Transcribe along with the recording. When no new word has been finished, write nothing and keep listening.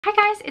Hi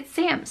guys, it's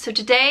Sam. So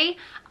today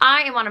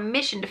I am on a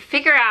mission to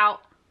figure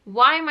out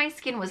why my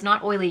skin was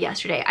not oily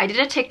yesterday. I did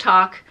a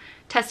TikTok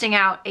testing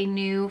out a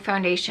new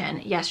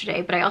foundation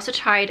yesterday, but I also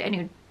tried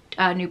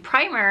a new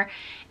primer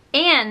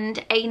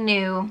and a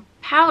new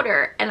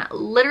powder, and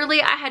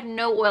literally I had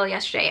no oil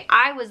yesterday.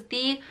 I was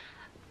the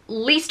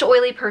least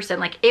oily person.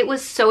 Like, it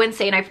was so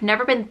insane. I've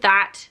never been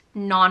that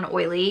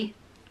non-oily,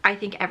 I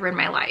think, ever in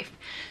my life.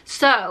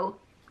 So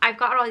I've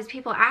got all these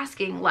people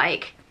asking,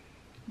 like,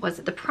 was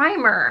it the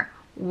primer?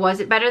 Was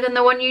it better than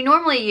the one you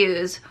normally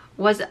use?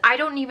 I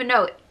don't even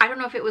know. I don't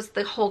know if it was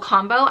the whole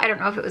combo. I don't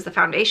know if it was the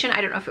foundation.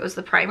 I don't know if it was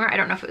the primer. I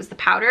don't know if it was the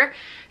powder.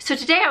 So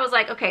today I was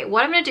like, okay,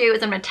 what I'm gonna do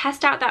is I'm gonna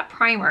test out that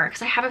primer,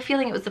 because I have a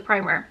feeling it was the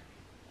primer.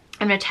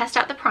 I'm gonna test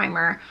out the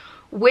primer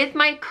with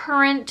my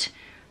current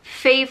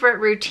favorite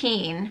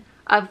routine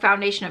of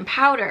foundation and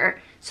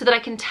powder, so that I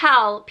can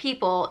tell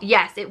people,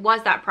 yes, it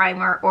was that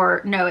primer,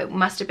 or no, it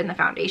must have been the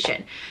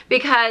foundation.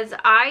 Because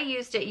I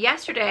used it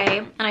yesterday,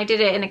 and I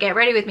did it in a Get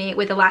Ready With Me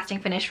with a lasting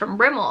finish from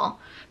Rimmel.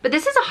 But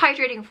this is a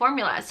hydrating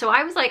formula, so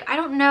I was like, I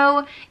don't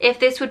know if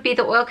this would be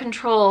the oil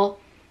control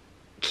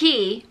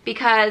key,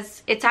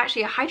 because it's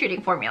actually a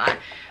hydrating formula.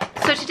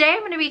 So today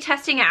I'm gonna be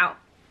testing out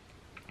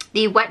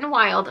the Wet n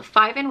Wild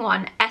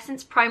 5-in-1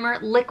 Essence Primer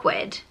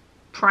Liquid.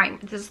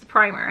 This is the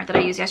primer that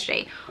I used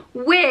yesterday,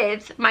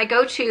 with my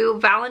go-to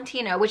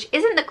Valentino, which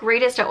isn't the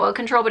greatest at oil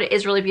control, but it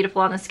is really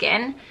beautiful on the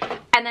skin,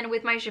 and then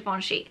with my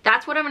Givenchy.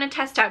 That's what I'm going to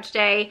test out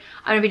today.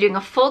 I'm going to be doing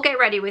a full Get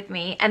Ready With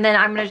Me, and then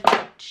I'm going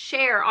to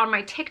share on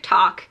my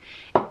TikTok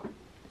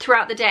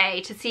throughout the day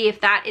to see if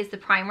that is the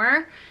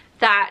primer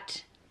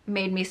that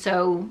made me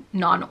so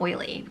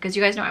non-oily, because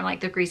you guys know I'm like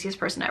the greasiest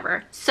person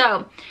ever.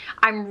 So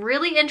I'm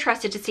really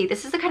interested to see.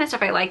 This is the kind of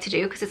stuff I like to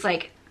do, because it's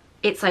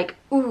like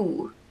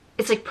ooh,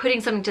 it's like putting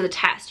something to the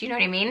test, you know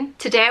what I mean?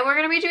 Today we're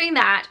gonna be doing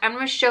that. I'm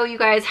gonna show you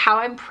guys how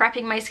I'm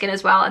prepping my skin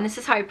as well, and this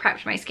is how I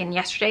prepped my skin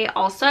yesterday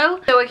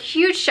also. So a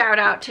huge shout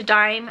out to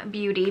Dime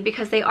Beauty,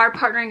 because they are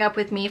partnering up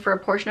with me for a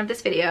portion of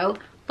this video.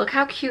 Look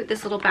how cute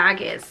this little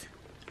bag is.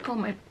 Oh,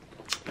 my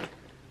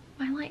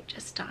light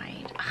just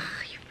died.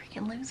 Ugh, you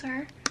freaking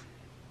loser.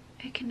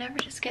 I can never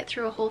just get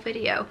through a whole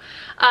video.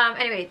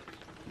 Anyway,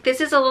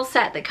 this is a little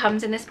set that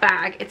comes in this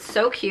bag. It's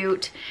so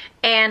cute.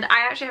 And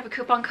I actually have a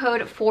coupon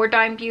code for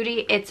Dime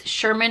Beauty. It's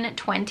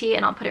Schuerman20,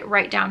 and I'll put it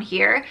right down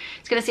here.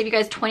 It's gonna save you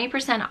guys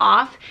 20%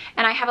 off.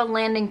 And I have a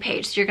landing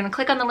page. So you're gonna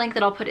click on the link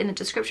that I'll put in the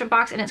description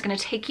box, and it's gonna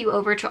take you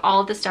over to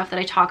all of the stuff that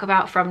I talk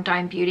about from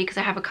Dime Beauty, because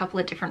I have a couple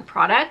of different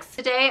products.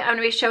 Today, I'm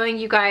gonna be showing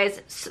you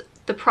guys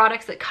the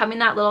products that come in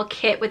that little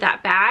kit with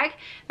that bag.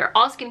 They're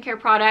all skincare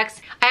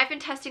products. I have been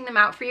testing them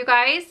out for you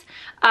guys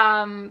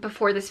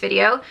before this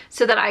video,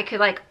 so that I could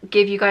like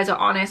give you guys an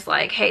honest,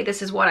 like, hey,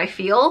 this is what I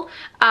feel.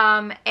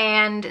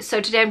 And so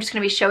today I'm just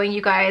gonna be showing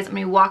you guys, I'm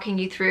gonna be walking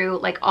you through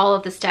like all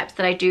of the steps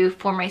that I do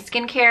for my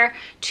skincare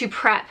to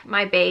prep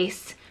my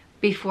base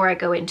before I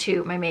go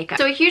into my makeup.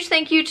 So a huge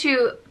thank you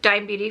to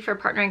Dime Beauty for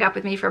partnering up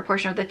with me for a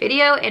portion of the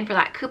video, and for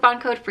that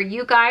coupon code for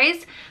you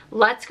guys.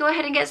 Let's go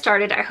ahead and get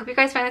started. I hope you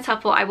guys find this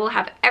helpful. I will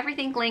have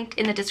everything linked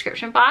in the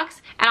description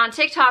box. And on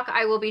TikTok,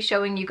 I will be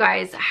showing you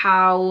guys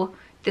how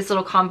this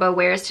little combo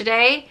wears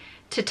today,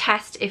 to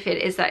test if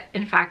it is that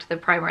in fact the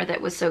primer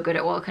that was so good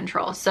at oil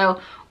control. So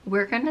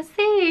we're gonna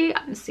see.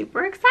 I'm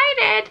super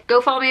excited.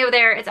 Go follow me over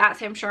there. It's at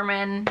Sam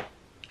Schuerman.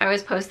 I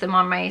always post them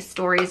on my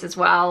stories as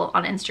well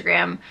on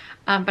Instagram,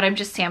 but I'm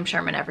just Sam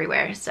Schuerman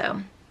everywhere,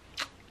 so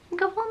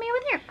go follow me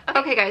over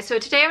there. Okay guys, so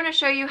today I'm gonna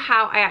show you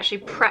how I actually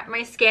prep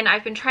my skin.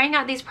 I've been trying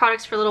out these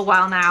products for a little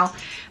while now.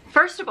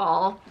 First of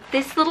all,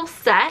 this little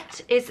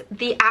set is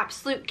the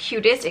absolute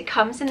cutest. It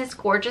comes in this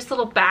gorgeous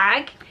little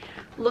bag.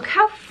 Look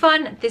how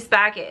fun this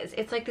bag is.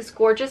 It's like this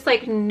gorgeous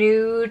like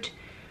nude,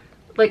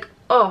 like,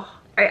 oh,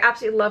 I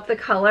absolutely love the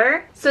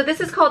color. So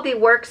this is called the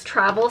Works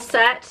Travel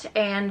Set,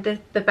 and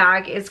the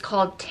bag is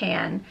called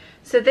Tan.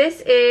 So this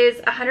is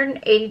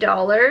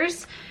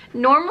 $180.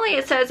 Normally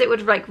it says it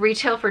would like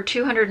retail for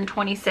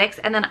 $226,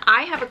 and then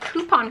I have a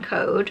coupon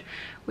code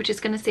which is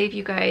gonna save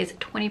you guys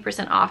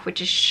 20% off,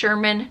 which is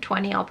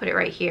Schuerman20. I'll put it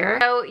right here.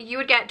 So you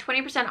would get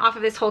 20% off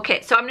of this whole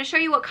kit. So I'm gonna show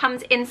you what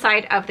comes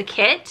inside of the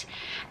kit,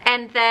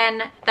 and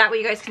then that way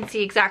you guys can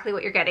see exactly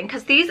what you're getting.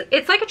 Because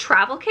it's like a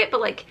travel kit,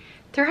 but like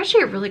they're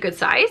actually a really good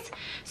size.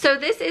 So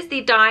this is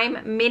the Dime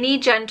Mini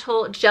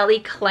Gentle Jelly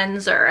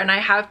Cleanser, and I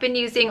have been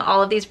using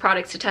all of these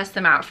products to test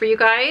them out for you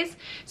guys.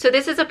 So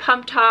this is a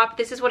pump top.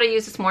 This is what I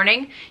used this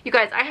morning. You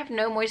guys, I have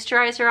no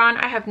moisturizer on.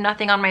 I have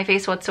nothing on my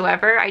face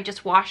whatsoever. I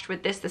just washed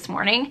with this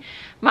morning.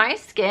 My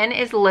skin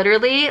is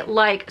literally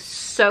like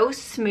so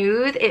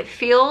smooth. It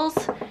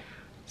feels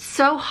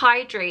so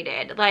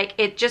hydrated. Like,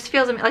 it just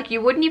feels like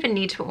you wouldn't even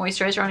need to put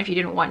moisturizer on if you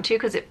didn't want to,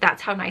 because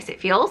that's how nice it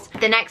feels.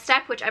 The next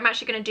step, which I'm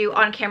actually going to do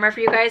on camera for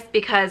you guys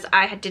because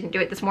I didn't do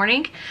it this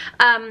morning,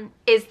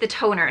 is the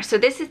toner. So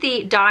this is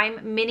the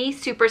Dime Mini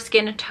Super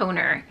Skin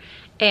Toner,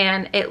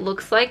 and it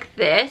looks like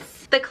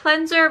this. The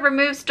cleanser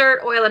removes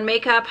dirt, oil, and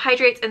makeup,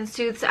 hydrates and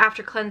soothes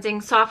after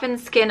cleansing,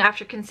 softens skin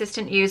after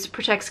consistent use,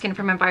 protects skin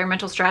from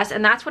environmental stress.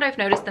 And that's what I've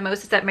noticed the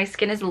most, is that my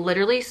skin is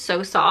literally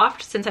so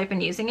soft since I've been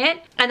using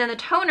it. And then the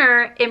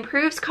toner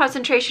improves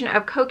concentration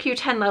of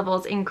CoQ10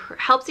 levels,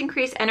 helps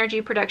increase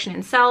energy production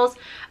in cells,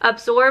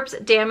 absorbs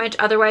damage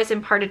otherwise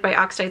imparted by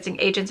oxidizing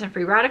agents and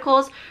free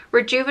radicals,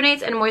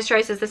 rejuvenates and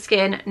moisturizes the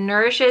skin,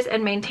 nourishes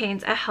and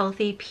maintains a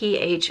healthy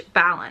pH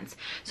balance.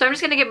 So I'm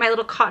just gonna get my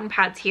little cotton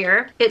pads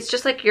here. It's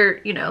just like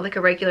your, you know, like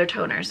a regular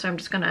toner. So I'm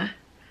just gonna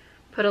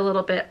put a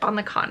little bit on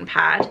the cotton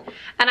pad.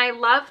 And I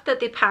love that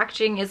the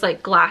packaging is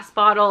like glass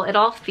bottle. It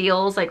all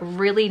feels like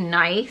really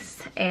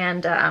nice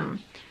and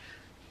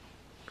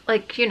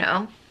like, you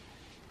know,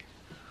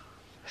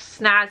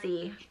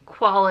 snazzy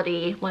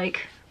quality,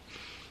 like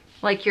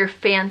you're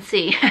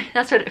fancy.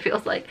 That's what it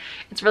feels like.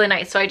 It's really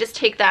nice. So I just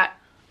take that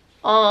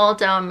all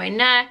down my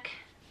neck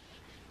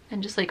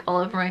and just like all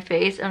over my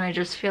face, and I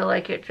just feel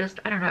like it just,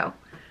 I don't know,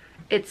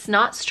 it's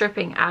not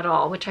stripping at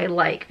all, which I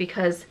like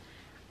because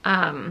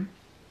oh,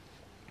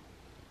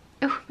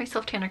 my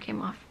self tanner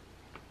came off.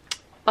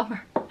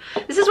 Bummer.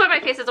 This is why my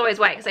face is always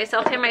white, because I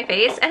self tan my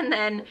face and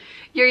then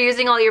you're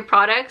using all your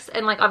products,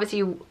 and like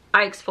obviously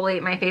I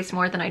exfoliate my face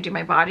more than I do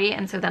my body,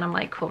 and so then I'm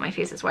like, cool, my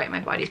face is white, my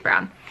body's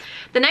brown.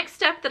 The next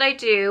step that I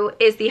do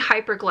is the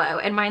Hyper Glow,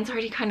 and mine's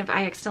already kind of,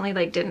 I accidentally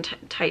like didn't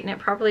tighten it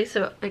properly,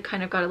 so it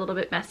kind of got a little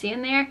bit messy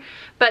in there.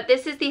 But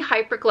this is the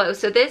Hyper Glow.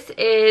 So this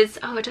is,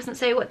 oh, it doesn't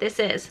say what this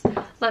is.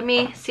 Let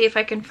me see if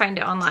I can find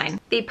it online.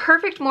 The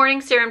perfect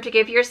morning serum to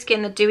give your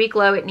skin the dewy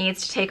glow it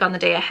needs to take on the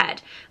day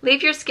ahead.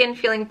 Leave your skin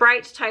feeling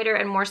bright, tighter,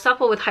 and more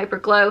supple with Hyper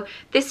Glow.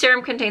 This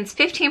serum contains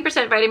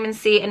 15% vitamin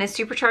C and is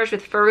supercharged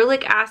with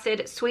ferulic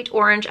acid, sweet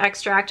orange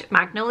extract,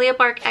 magnolia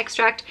bark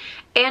extract,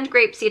 and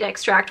grapeseed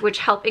extract, which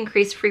help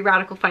increase free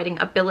radical fighting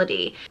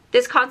ability.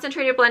 This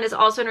concentrated blend is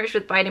also enriched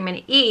with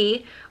vitamin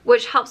E,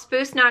 which helps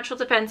boost natural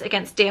defense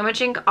against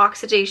damaging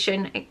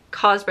oxidation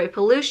caused by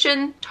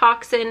pollution,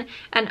 toxin,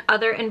 and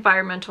other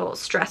environmental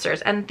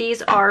stressors. And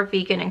these are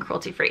vegan and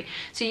cruelty-free.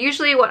 So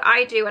usually what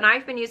I do, and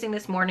I've been using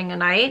this morning and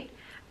night,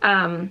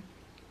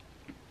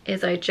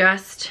 is I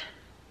just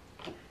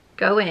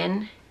go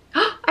in.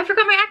 Oh, I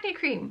forgot my acne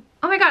cream.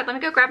 Oh my God, let me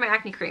go grab my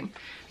acne cream.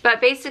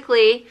 But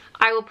basically,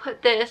 I will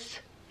put this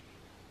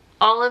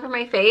all over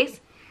my face,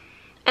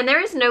 and there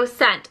is no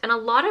scent. And a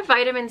lot of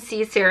vitamin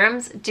C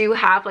serums do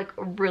have like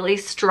really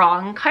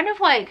strong, kind of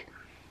like,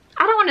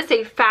 I don't want to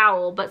say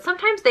foul, but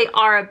sometimes they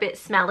are a bit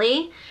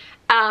smelly.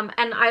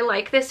 And I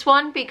like this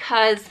one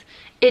because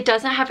it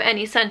doesn't have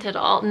any scent at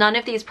all. None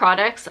of these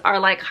products are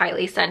like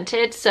highly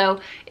scented.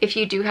 So if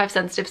you do have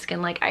sensitive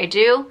skin like I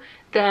do,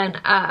 then,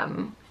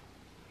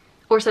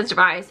 or sensitive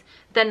eyes,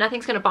 then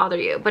nothing's gonna bother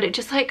you. But it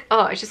just like,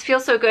 oh, it just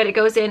feels so good. It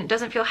goes in, it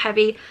doesn't feel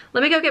heavy.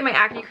 Let me go get my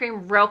acne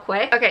cream real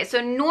quick. Okay, so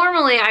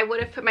normally I would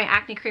have put my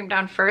acne cream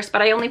down first,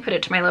 but I only put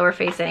it to my lower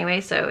face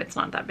anyway, so it's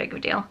not that big of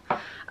a deal.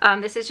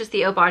 This is just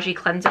the Obagi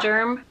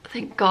Cleansiderm.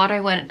 Thank God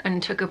I went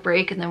and took a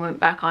break and then went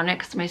back on it,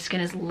 because my skin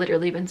has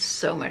literally been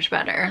so much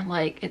better.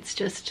 Like, it's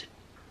just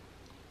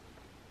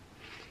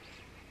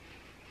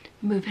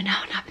moving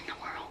out and up in the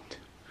world.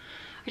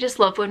 I just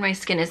love when my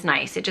skin is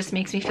nice. It just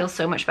makes me feel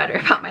so much better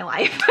about my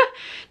life.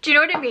 Do you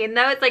know what I mean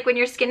though? It's like when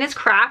your skin is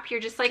crap,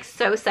 you're just like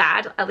so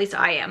sad. At least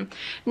I am.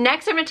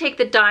 Next, I'm gonna take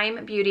the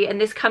Dime Beauty, and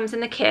this comes in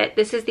the kit.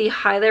 This is the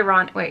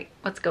hyaluronic, wait,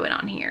 what's going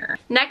on here?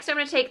 Next, I'm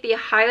gonna take the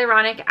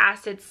hyaluronic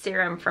acid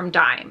serum from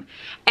Dime.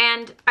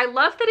 And I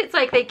love that it's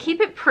like, they keep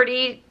it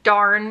pretty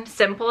darn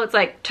simple. It's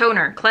like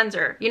toner,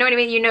 cleanser. You know what I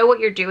mean? You know what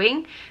you're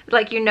doing.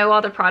 Like, you know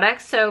all the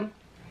products. So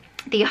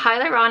the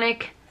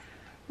hyaluronic,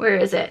 where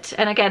is it?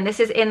 And again, this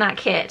is in that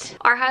kit.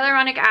 Our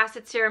hyaluronic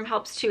acid serum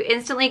helps to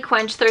instantly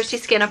quench thirsty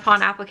skin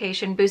upon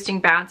application,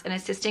 boosting bounce and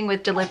assisting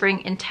with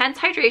delivering intense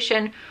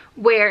hydration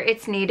where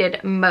it's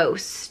needed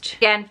most.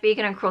 Again,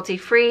 vegan and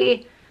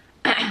cruelty-free,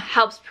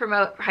 helps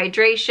promote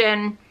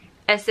hydration,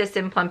 assists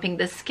in plumping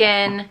the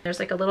skin. There's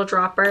like a little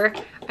dropper.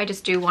 I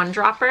just do one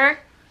dropper,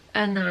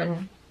 and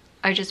then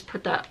I just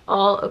put that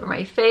all over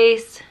my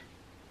face.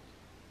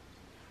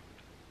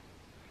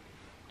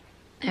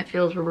 It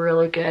feels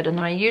really good. And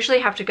then I usually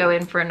have to go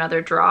in for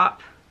another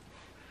drop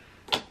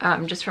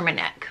just for my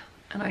neck.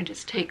 And I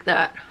just take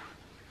that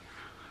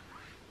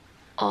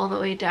all the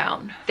way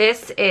down.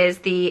 This is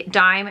the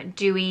Dime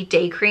Dewy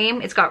Day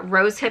Cream. It's got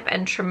rosehip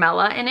and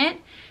tremella in it.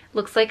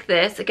 Looks like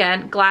this.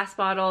 Again, glass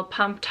bottle,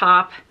 pump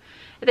top.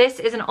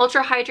 This is an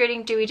ultra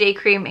hydrating dewy day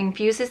cream,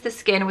 infuses the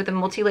skin with a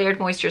multi-layered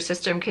moisture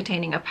system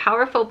containing a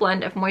powerful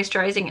blend of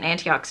moisturizing and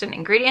antioxidant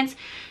ingredients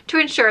to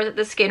ensure that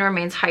the skin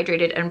remains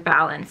hydrated and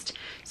balanced.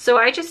 So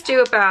I just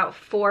do about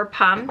 4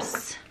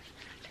 pumps,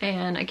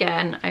 and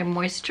again, I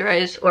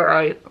moisturize, or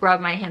I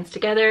rub my hands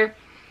together.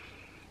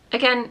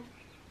 Again,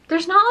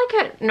 there's not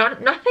like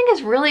nothing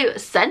is really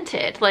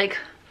scented, like,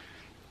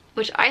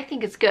 which I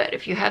think is good.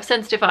 If you have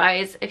sensitive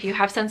eyes, if you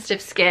have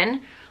sensitive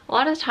skin, a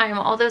lot of the time,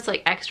 all those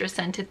like extra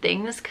scented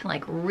things can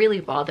like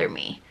really bother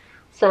me.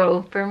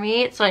 So for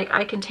me, it's like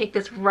I can take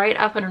this right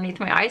up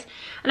underneath my eyes.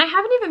 And I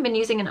haven't even been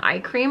using an eye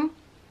cream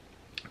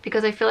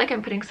because I feel like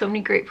I'm putting so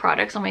many great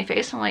products on my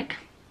face. I'm like,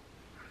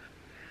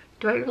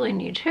 do I really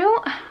need to?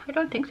 I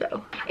don't think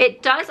so.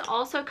 It does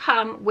also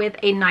come with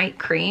a night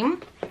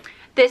cream.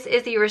 This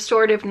is the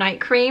Restorative Night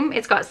Cream.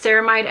 It's got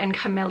ceramide and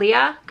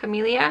camellia,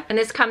 and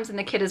this comes in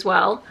the kit as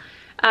well.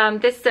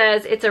 This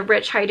says it's a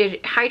rich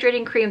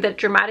hydrating cream that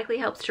dramatically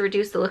helps to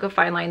reduce the look of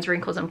fine lines,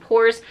 wrinkles, and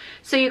pores,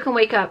 so you can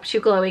wake up to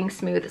glowing,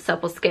 smooth,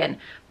 supple skin.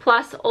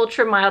 Plus,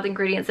 ultra mild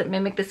ingredients that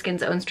mimic the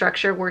skin's own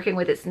structure, working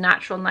with its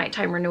natural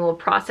nighttime renewal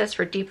process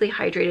for deeply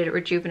hydrated,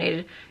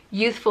 rejuvenated,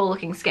 youthful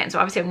looking skin. So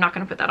obviously I'm not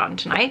going to put that on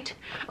tonight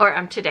or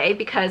today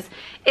because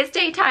it's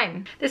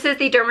daytime. This is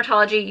the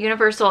Dermatology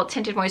Universal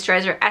Tinted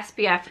Moisturizer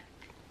SPF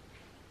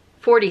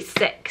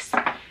 46.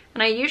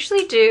 And I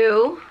usually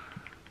do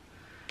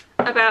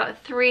about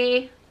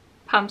 3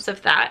 pumps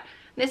of that.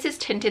 This is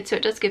tinted, so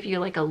it does give you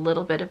like a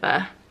little bit of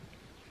a,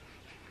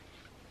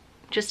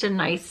 just a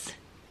nice,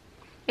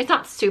 it's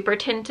not super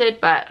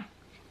tinted, but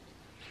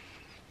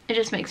it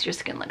just makes your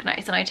skin look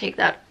nice, and I take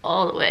that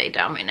all the way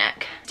down my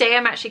neck. Today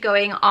I'm actually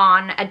going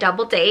on a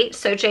double date.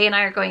 So Jay and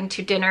I are going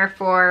to dinner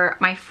for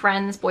my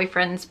friend's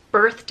boyfriend's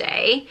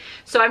birthday.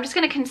 So I'm just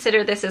gonna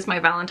consider this as my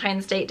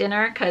Valentine's date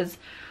dinner because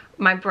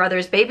my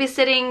brother's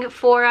babysitting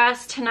for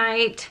us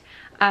tonight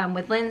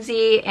with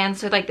Lindsay, and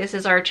so like this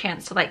is our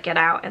chance to like get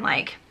out and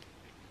like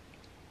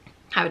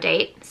have a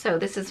date. So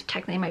this is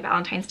technically my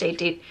Valentine's Day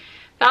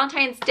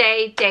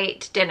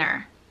date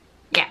dinner.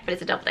 Yeah, but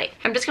it's a double date.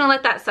 I'm just gonna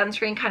let that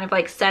sunscreen kind of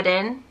like set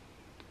in.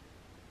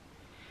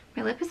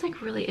 My lip is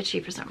like really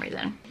itchy for some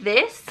reason.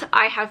 This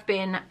I have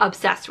been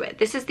obsessed with.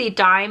 This is the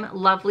Dime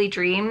Lovely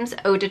Dreams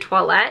Eau de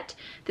Toilette.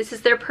 This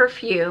is their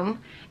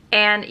perfume.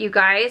 And you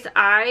guys,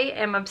 I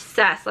am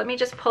obsessed. Let me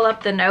just pull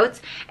up the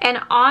notes. And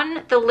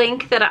on the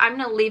link that I'm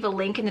gonna leave a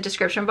link in the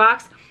description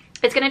box,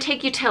 it's gonna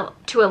take you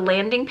to a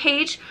landing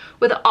page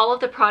with all of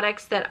the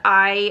products that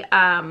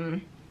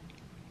I'm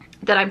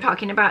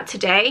talking about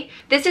today.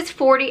 This is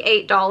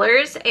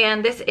 $48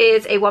 and this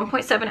is a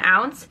 1.7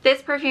 ounce.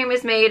 This perfume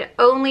is made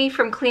only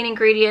from clean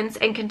ingredients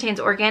and contains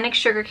organic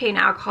sugarcane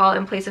alcohol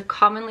in place of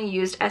commonly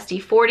used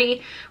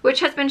SD40, which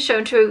has been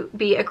shown to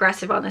be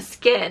aggressive on the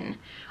skin.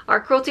 Our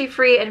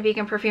cruelty-free and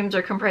vegan perfumes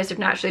are comprised of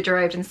naturally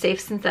derived and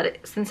safe synthetic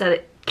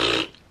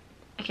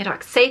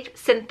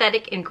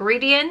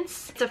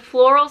ingredients. It's a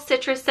floral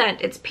citrus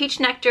scent. It's peach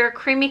nectar,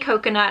 creamy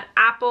coconut,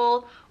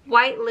 apple,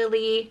 white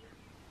lily,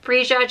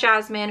 freesia,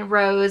 jasmine,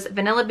 rose,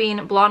 vanilla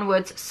bean, blonde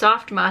woods,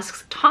 soft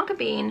musks, tonka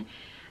bean.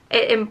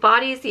 It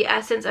embodies the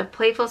essence of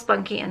playful,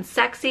 spunky, and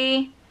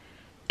sexy.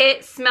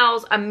 It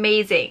smells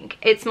amazing.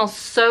 It smells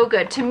so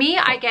good. To me,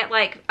 I get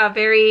like a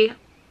very,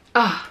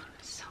 oh,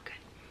 so good.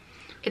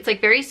 It's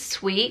like very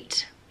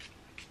sweet.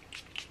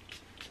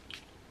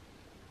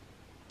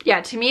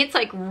 Yeah, to me it's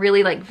like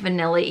really like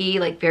vanilla-y,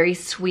 like very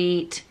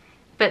sweet,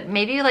 but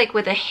maybe like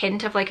with a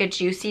hint of like a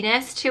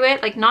juiciness to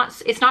it. Like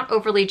it's not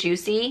overly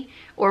juicy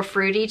or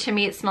fruity. To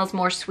me it smells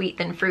more sweet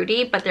than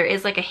fruity, but there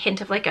is like a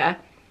hint of like a,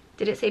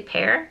 did it say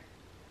pear?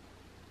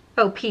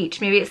 Oh,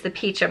 peach. Maybe it's the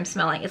peach I'm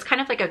smelling. It's kind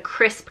of like a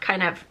crisp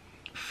kind of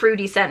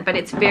fruity scent, but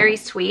it's very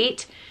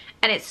sweet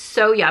and it's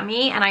so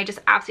yummy, and I just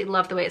absolutely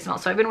love the way it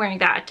smells. So I've been wearing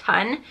that a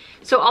ton.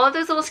 So all of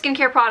those little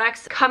skincare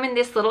products come in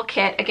this little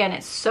kit. Again,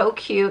 it's so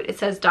cute. It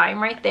says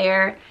Dime right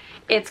there.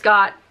 It's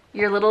got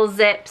your little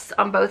zips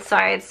on both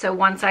sides. So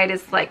one side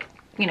is like,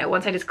 you know,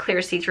 one side is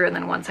clear see-through and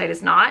then one side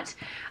is not.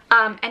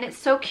 And it's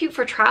so cute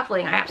for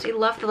traveling. I absolutely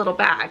love the little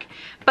bag.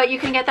 But you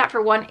can get that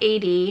for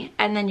 $180,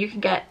 and then you can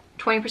get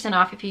 20%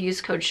 off if you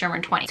use code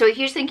Schuerman20. So a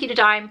huge thank you to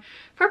Dime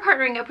for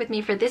partnering up with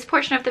me for this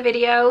portion of the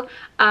video.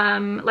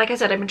 Like I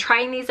said, I've been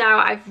trying these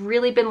out. I've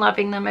really been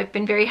loving them. I've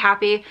been very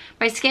happy.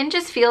 My skin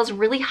just feels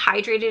really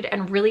hydrated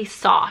and really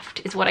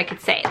soft is what I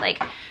could say.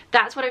 Like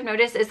that's what I've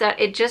noticed, is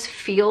that it just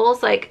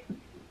feels like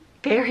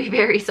very,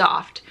 very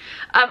soft.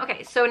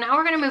 Okay, so now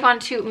we're gonna move on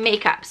to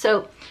makeup.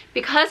 So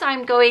because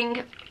I'm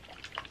going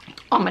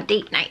on my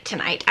date night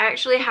tonight, I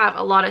actually have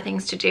a lot of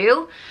things to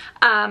do.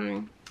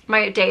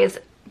 My day is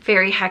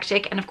very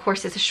hectic, and of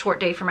course it's a short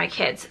day for my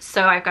kids,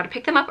 so I've got to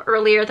pick them up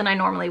earlier than I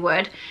normally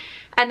would.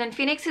 And then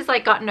Phoenix has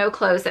like got no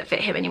clothes that fit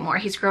him anymore.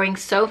 He's growing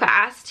so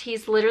fast.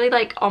 He's literally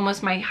like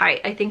almost my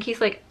height. I think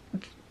he's like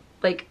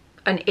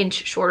an inch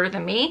shorter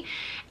than me,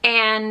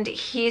 and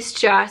he's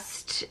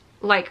just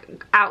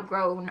like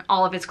outgrown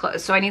all of his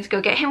clothes. So I need to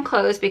go get him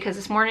clothes, because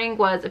this morning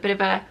was a bit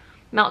of a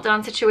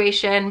meltdown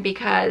situation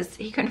because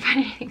he couldn't find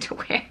anything to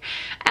wear,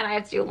 and I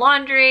have to do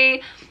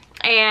laundry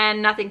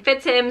and nothing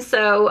fits him.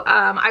 So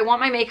I want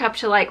my makeup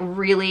to like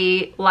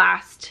really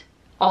last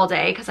all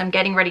day, because I'm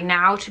getting ready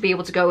now to be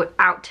able to go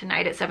out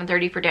tonight at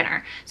 7:30 for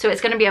dinner. So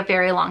it's going to be a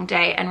very long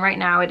day, and right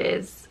now it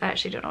is, I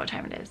actually don't know what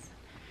time it is.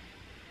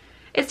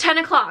 It's 10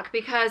 o'clock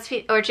because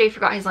Jay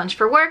forgot his lunch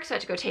for work, so I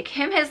had to go take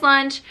him his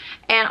lunch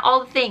and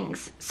all the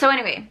things. So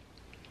anyway,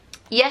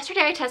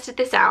 yesterday I tested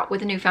this out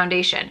with a new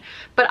foundation,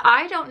 but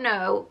I don't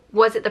know,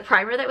 was it the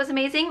primer that was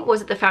amazing?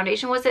 Was it the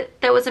foundation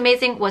that was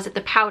amazing? Was it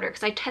the powder?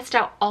 Because I tested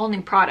out all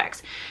new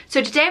products.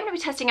 So today I'm going to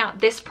be testing out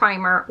this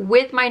primer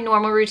with my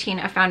normal routine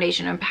of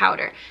foundation and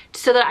powder,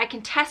 so that I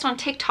can test on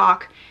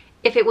TikTok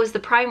if it was the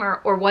primer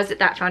or was it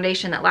that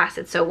foundation that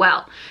lasted so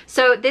well.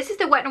 So this is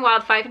the Wet n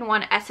Wild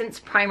 5-in-1 Essence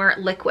Primer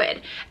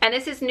Liquid. And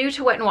this is new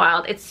to Wet n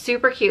Wild. It's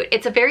super cute.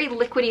 It's a very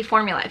liquidy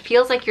formula. It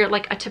feels like you're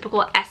like a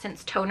typical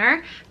Essence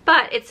toner,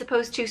 but it's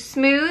supposed to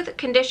smooth,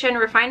 condition,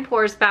 refine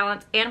pores,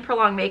 balance, and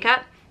prolong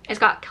makeup. It's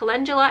got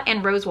calendula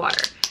and rose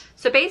water.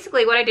 So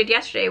basically what I did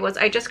yesterday was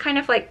I just kind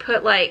of like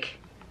put like,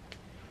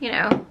 you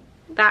know,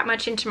 that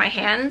much into my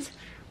hands,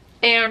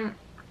 and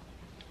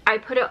I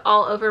put it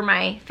all over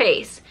my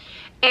face.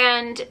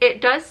 And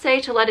it does say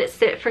to let it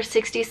sit for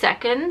 60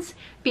 seconds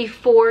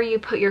before you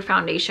put your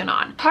foundation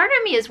on. Part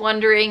of me is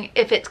wondering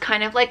if it's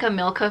kind of like a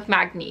milk of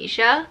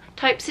magnesia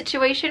type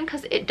situation,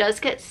 because it does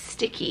get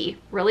sticky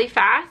really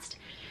fast.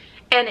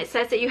 And it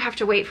says that you have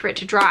to wait for it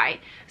to dry.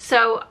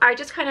 So I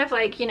just kind of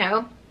like, you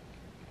know,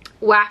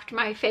 waft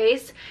my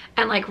face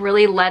and like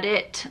really let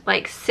it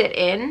like sit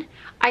in.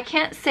 I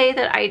can't say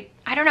that I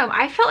don't know.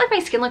 I felt like my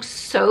skin looked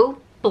so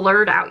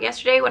blurred out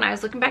yesterday when I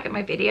was looking back at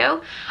my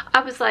video.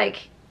 I was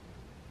like,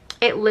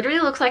 it literally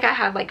looks like I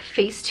had like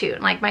Facetune.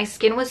 Like my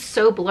skin was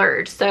so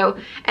blurred. So,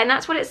 and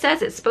that's what it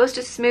says. It's supposed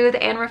to smooth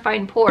and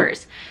refine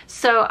pores.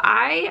 So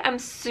I am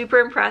super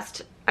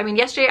impressed. I mean,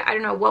 yesterday, I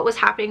don't know what was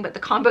happening, but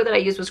the combo that I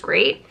used was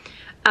great.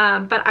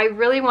 But I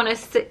really want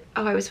to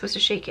oh, I was supposed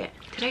to shake it.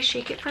 Did I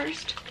shake it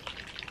first?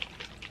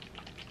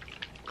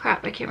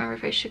 Crap, I can't remember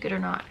if I shook it or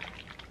not.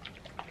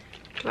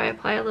 Do I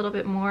apply a little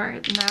bit more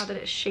now that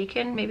it's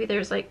shaken? Maybe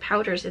there's like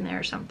powders in there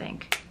or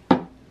something. I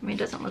mean, it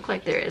doesn't look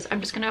like there is. I'm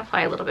just gonna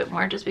apply a little bit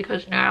more just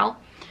because now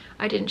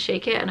I didn't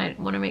shake it and I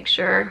want to make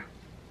sure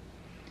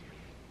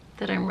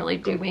that I'm really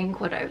doing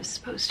what I was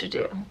supposed to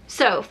do.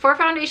 So for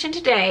foundation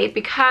today,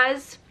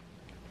 because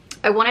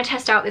I want to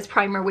test out this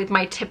primer with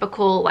my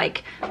typical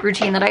like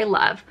routine that I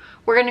love,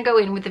 we're gonna go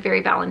in with the Very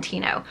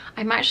Valentino.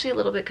 I'm actually a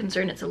little bit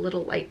concerned it's a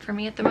little light for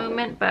me at the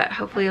moment, but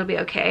hopefully it'll be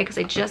okay because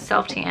I just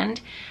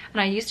self-tanned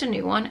and I used a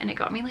new one and it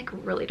got me like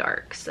really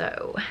dark.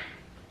 So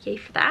yay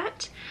for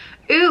that.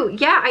 Ooh,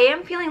 yeah, I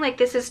am feeling like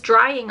this is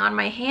drying on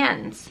my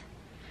hands.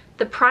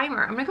 The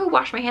primer. I'm gonna go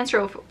wash my hands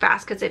real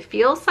fast because it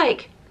feels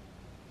like,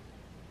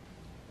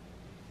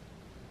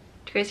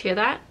 do you guys hear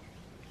that?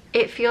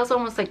 It feels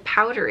almost like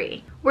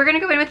powdery. We're gonna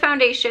go in with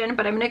foundation,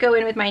 but I'm gonna go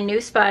in with my new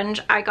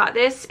sponge. I got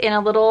this in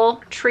a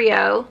little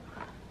trio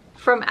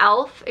from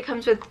e.l.f. It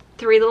comes with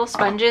 3 little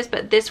sponges,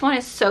 but this one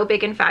is so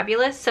big and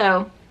fabulous,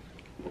 so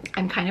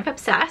I'm kind of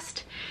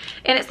obsessed.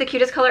 And it's the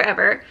cutest color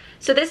ever.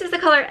 So this is the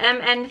color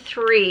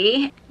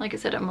MN3. Like I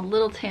said, I'm a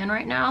little tan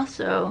right now,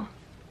 so,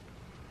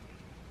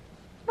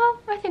 well,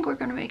 I think we're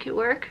gonna make it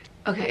work.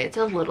 Okay, it's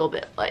a little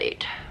bit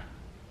light,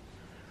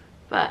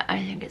 but I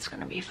think it's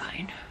gonna be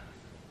fine.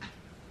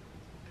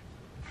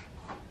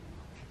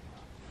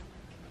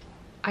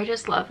 I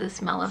just love the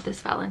smell of this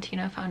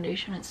Valentino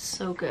foundation. It's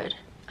so good.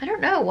 I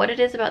don't know what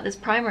it is about this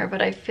primer,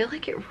 but I feel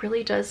like it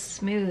really does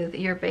smooth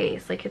your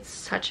base. Like it's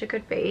such a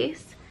good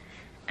base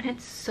and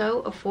it's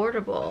so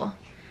affordable.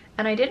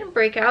 And I didn't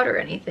break out or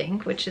anything,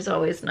 which is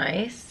always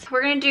nice.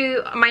 We're gonna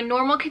do my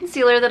normal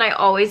concealer that I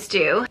always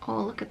do.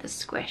 Oh, look at the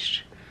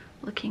squish.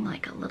 Looking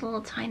like a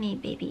little tiny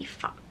baby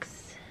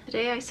fox.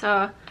 Today I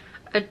saw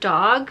a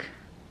dog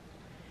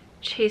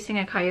chasing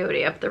a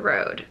coyote up the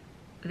road.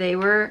 They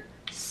were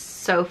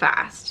so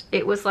fast.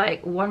 It was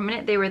like 1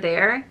 minute they were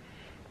there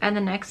and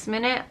the next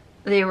minute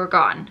they were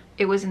gone.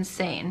 It was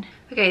insane.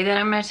 Okay, then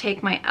I'm gonna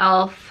take my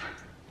e.l.f.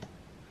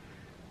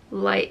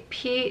 Light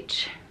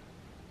Peach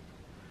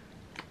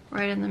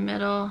right in the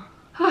middle.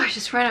 Oh, I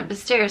just ran up the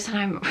stairs and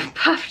I'm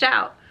puffed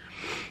out.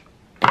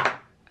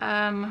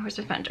 Where's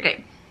the sponge?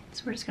 Okay,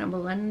 so we're just gonna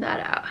blend that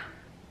out.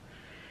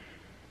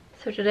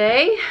 So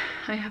today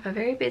I have a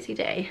very busy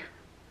day.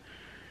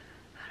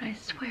 And I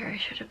swear I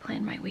should have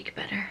planned my week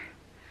better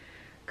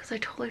because I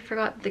totally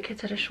forgot that the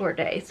kids had a short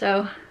day.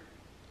 So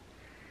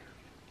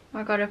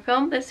I gotta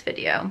film this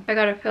video. I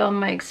gotta film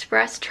my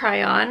express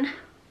try on.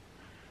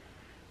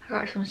 I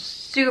got some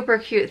super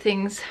cute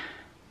things.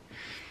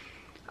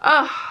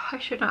 Oh, I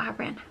should not have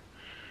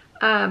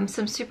ran.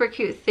 Some super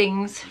cute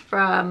things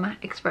from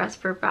Express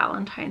for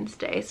Valentine's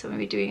Day. So I'm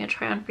gonna be doing a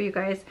try on for you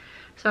guys.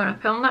 So I'm gonna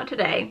film that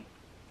today.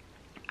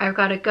 I've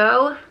gotta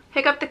go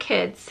pick up the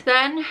kids,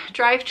 then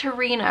drive to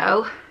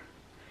Reno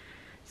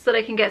so that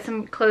I can get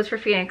some clothes for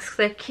Phoenix,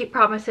 because I keep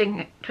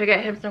promising to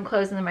get him some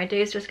clothes and then my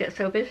days just get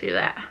so busy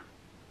that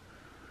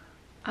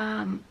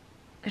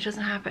it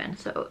doesn't happen.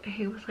 So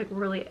he was like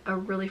a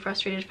really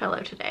frustrated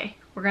fellow today.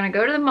 We're gonna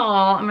go to the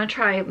mall. I'm gonna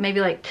try maybe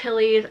like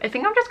Tilly's. I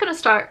think I'm just gonna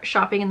start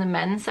shopping in the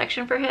men's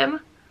section for him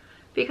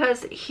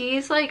because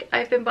he's like,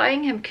 I've been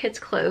buying him kids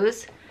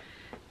clothes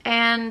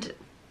and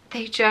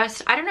they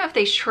just, I don't know if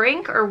they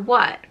shrink or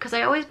what, because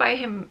I always buy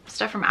him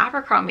stuff from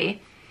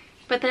Abercrombie,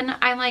 but then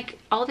I'm like,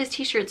 all of his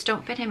t-shirts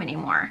don't fit him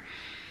anymore.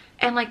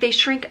 And like they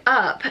shrink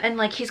up and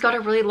like he's got a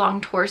really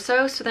long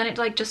torso, so then it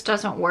like just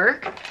doesn't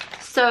work.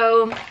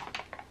 So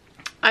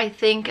I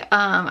think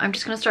I'm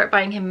just gonna start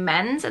buying him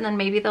men's and then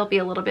maybe they'll be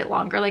a little bit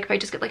longer. Like if I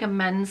just get like a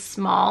men's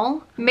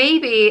small,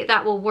 maybe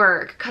that will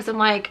work, because I'm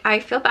like, I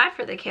feel bad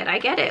for the kid. I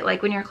get it.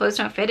 Like when your clothes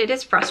don't fit, it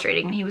is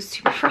frustrating. And he was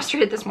super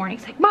frustrated this morning.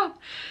 He's like, Mom,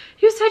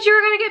 You said you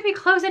were gonna get me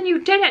clothes and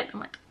you didn't. I'm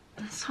like,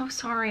 I'm so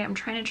sorry. I'm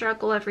trying to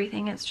juggle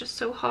everything. It's just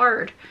so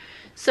hard.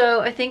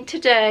 So I think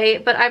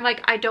today, but I'm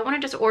like, I don't want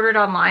to just order it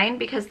online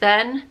because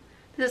then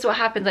this is what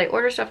happens. I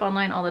order stuff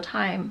online all the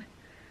time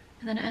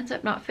and then it ends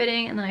up not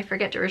fitting and then I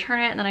forget to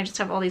return it and then I just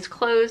have all these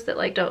clothes that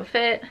like don't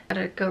fit. I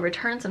gotta go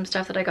return some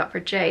stuff that I got for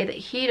Jay that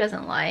he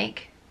doesn't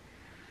like.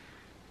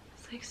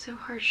 It's like so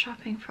hard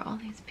shopping for all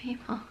these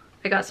people.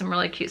 I got some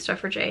really cute stuff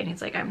for Jay and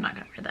he's like, I'm not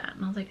gonna wear that.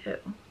 And I was like,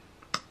 oh,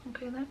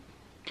 okay then.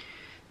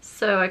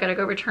 So I gotta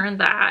go return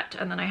that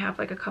and then I have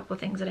like a couple of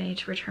things that I need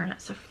to return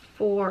at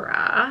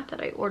Sephora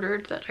that I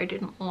ordered that I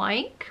didn't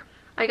like.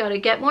 I gotta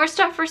get more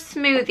stuff for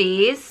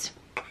smoothies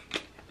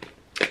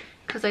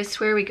because I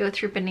swear we go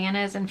through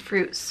bananas and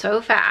fruit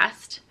so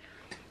fast.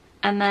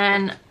 And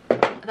then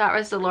that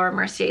was the Laura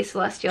Mercier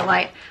Celestial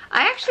Light.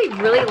 I actually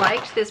really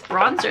liked this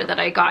bronzer that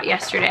I got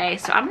yesterday,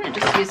 so I'm gonna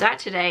just use that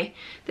today.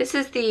 This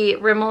is the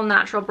Rimmel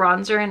Natural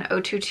Bronzer in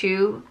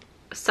 022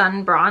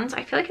 Sun Bronze.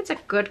 I feel like it's a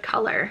good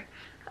color.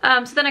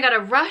 So then I gotta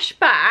rush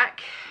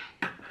back,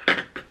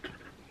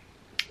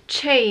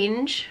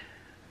 change,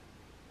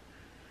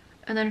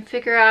 and then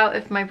figure out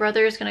if my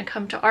brother is gonna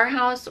come to our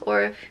house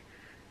or if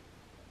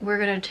we're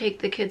gonna take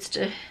the kids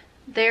to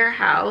their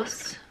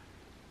house.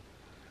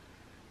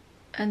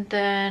 And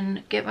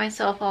then get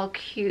myself all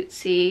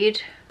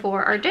cutesied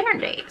for our dinner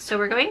date. So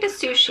we're going to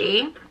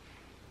sushi.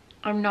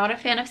 I'm not a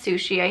fan of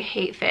sushi. I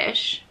hate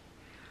fish.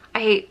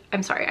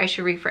 I'm sorry, I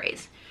should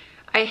rephrase.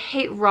 I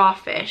hate raw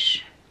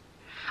fish.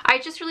 I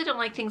just really don't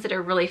like things that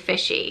are really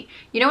fishy.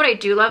 You know what I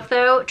do love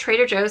though?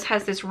 Trader Joe's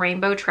has this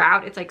rainbow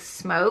trout. It's like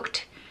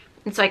smoked.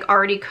 It's like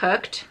already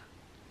cooked.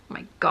 Oh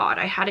my God,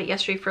 I had it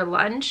yesterday for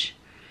lunch.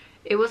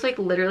 It was like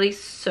literally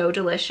so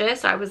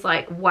delicious. I was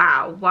like,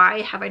 wow,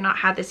 why have I not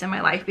had this in my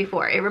life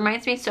before? It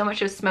reminds me so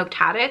much of smoked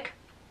haddock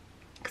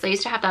because I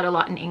used to have that a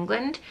lot in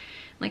England.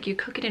 Like you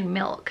cook it in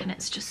milk and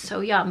it's just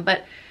so yum,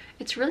 but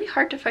it's really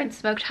hard to find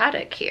smoked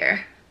haddock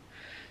here.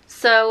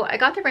 So I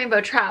got the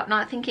rainbow trout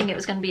not thinking it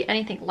was going to be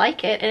anything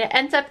like it, and it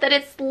ends up that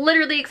it's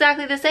literally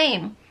exactly the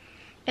same.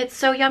 It's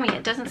so yummy.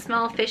 It doesn't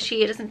smell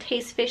fishy. It doesn't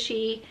taste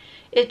fishy.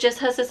 It just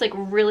has this like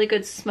really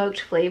good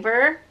smoked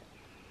flavor.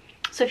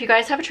 So if you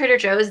guys have a Trader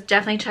Joe's,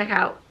 definitely check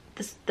out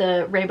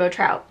the rainbow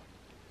trout.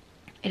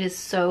 It is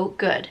so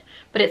good,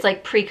 but it's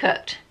like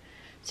pre-cooked,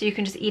 so you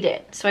can just eat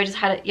it. So I just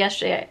had it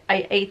yesterday.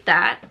 I ate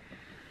that,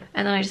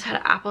 and then I just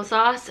had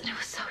applesauce, and it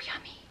was so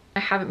yummy. I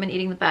haven't been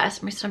eating the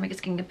best. My stomach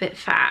is getting a bit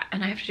fat,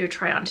 and I have to do a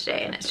try on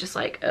today, and it's just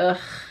like, ugh.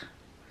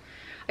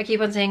 I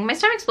keep on saying my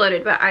stomach's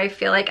bloated, but I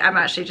feel like I'm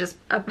actually just,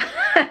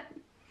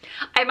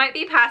 I might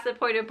be past the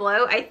point of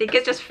bloat. I think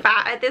it's just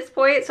fat at this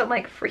point, so I'm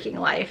like, freaking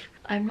life.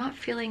 I'm not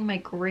feeling my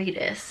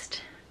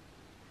greatest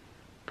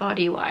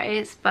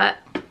body-wise, but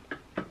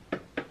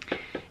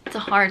it's a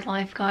hard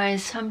life,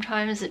 guys.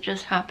 Sometimes it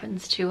just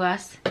happens to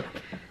us.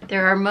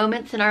 There are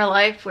moments in our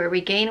life where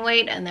we gain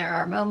weight, and there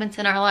are moments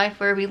in our life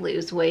where we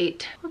lose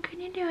weight. What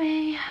can you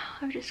do?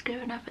 I've just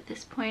given up at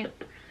this point.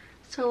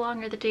 So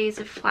long are the days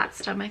of flat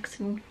stomachs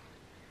and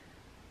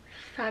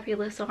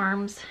fabulous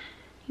arms.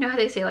 You know how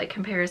they say like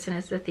comparison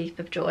is the thief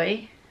of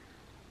joy?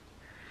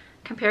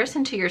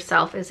 Comparison to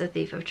yourself is a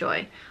thief of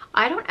joy.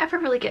 I don't ever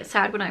really get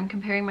sad when I'm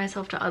comparing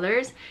myself to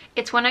others.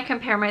 It's when I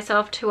compare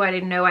myself to what I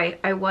know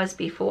I was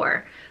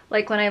before.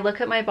 Like when I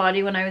look at my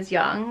body when I was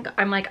young,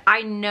 I'm like,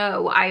 I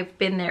know I've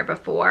been there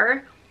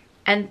before.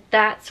 And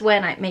that's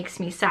when it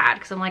makes me sad,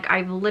 because I'm like,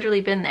 I've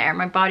literally been there.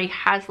 My body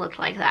has looked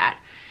like that.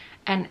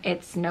 And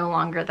it's no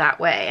longer that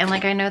way. And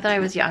like, I know that I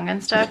was young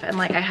and stuff, and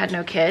like I had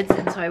no kids,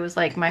 and so I was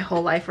like, my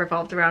whole life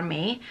revolved around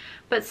me.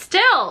 But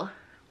still,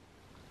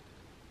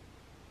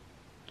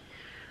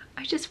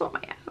 I just want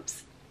my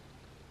abs.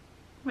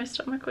 My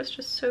stomach was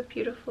just so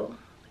beautiful.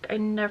 Like I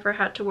never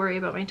had to worry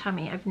about my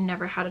tummy. I've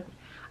never had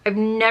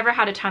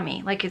a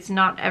tummy. Like it's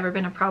not ever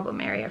been a problem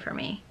area for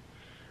me.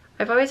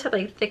 I've always had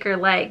like thicker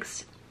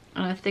legs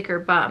and a thicker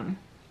bum.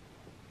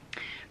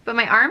 But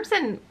my arms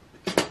and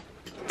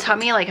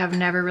tummy like have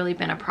never really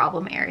been a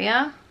problem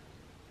area.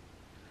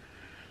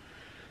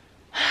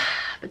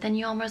 But then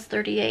you're almost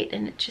 38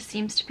 and it just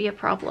seems to be a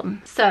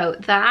problem. So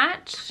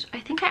that, I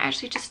think I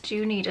actually just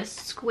do need a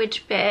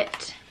squidge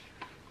bit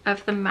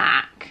of the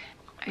MAC.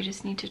 I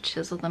just need to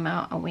chisel them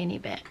out a weeny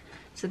bit.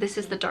 So this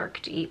is the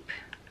dark deep.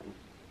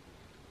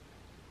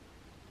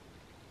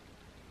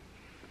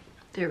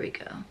 There we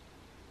go.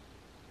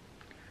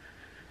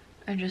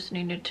 I just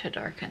needed to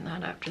darken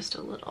that up just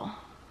a little.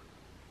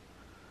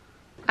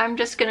 I'm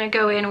just gonna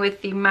go in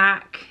with the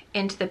MAC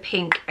into the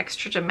pink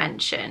Extra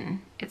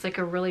Dimension. It's like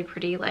a really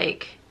pretty,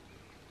 like,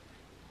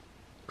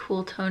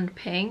 cool toned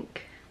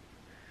pink.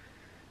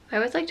 I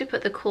always like to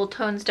put the cool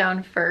tones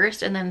down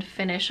first and then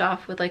finish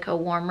off with like a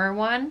warmer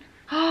one.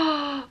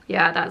 Oh,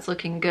 yeah, that's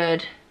looking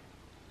good.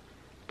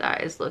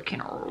 That is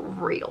looking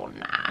real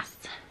nice.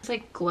 It's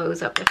like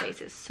glows up the face.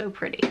 It's so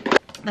pretty.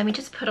 Let me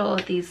just put all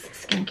of these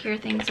skincare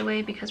things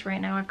away because right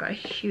now I've got a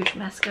huge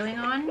mess going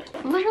on.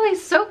 Literally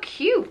so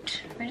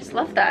cute. I just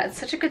love that. It's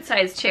such a good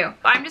size too.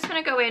 I'm just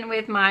gonna go in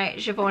with my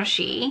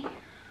Givenchy,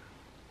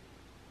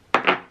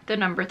 the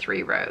number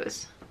 3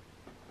 rose.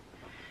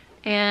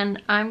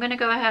 And I'm gonna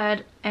go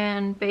ahead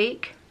and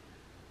bake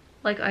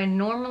like I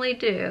normally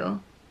do,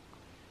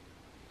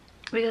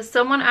 because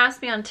someone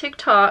asked me on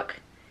TikTok,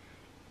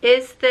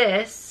 is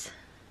this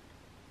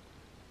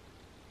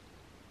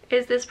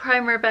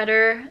primer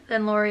better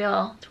than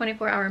L'Oreal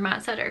 24-hour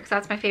matte setter? Because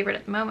that's my favorite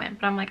at the moment.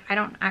 But I'm like, I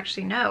don't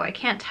actually know. I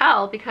can't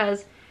tell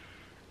because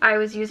I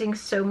was using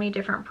so many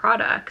different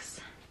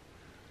products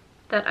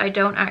that I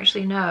don't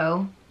actually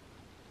know.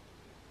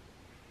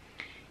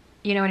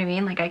 You know what I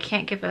mean? Like, I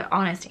can't give an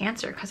honest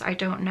answer because I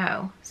don't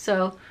know.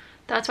 So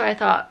that's why I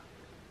thought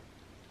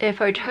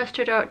if I test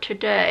it out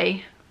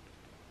today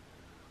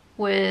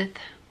with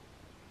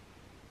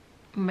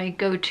my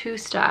go-to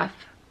stuff,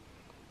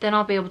 then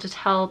I'll be able to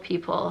tell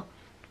people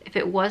if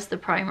it was the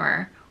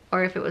primer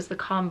or if it was the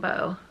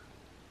combo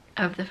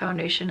of the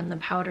foundation and the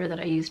powder that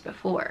I used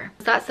before.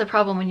 That's the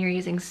problem when you're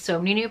using so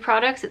many new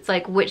products. It's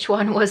like, which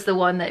one was the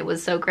one that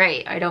was so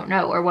great? I don't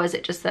know. Or was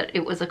it just that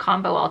it was a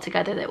combo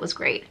altogether that was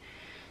great?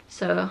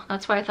 So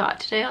that's why I thought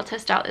today I'll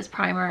test out this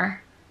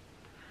primer.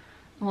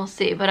 We'll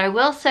see. But I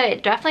will say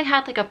it definitely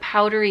had like a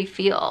powdery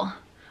feel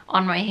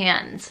on my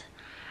hands.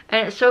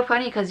 And it's so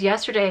funny because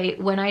yesterday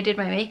when I did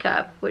my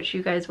makeup, which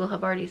you guys will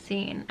have already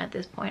seen at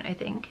this point, I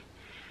think.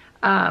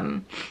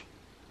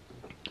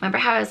 Remember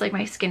how I was like,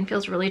 my skin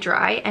feels really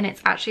dry, and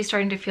it's actually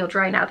starting to feel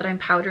dry now that I'm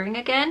powdering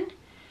again.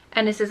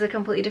 And this is a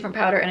completely different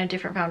powder and a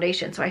different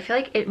foundation. So I feel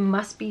like it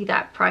must be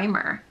that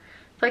primer.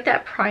 I feel like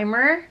that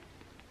primer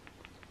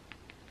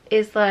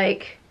is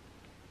like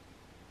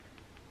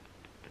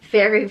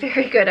very,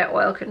 very good at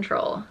oil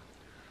control,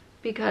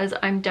 because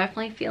I'm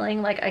definitely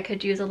feeling like I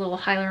could use a little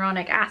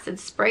hyaluronic acid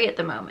spray at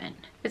the moment.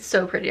 It's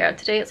so pretty out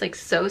today. It's like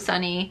so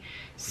sunny,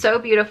 so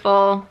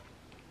beautiful.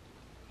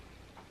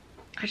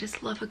 I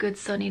just love a good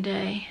sunny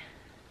day.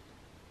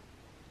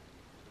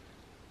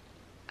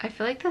 I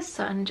feel like the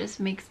sun just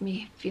makes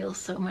me feel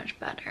so much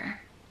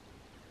better.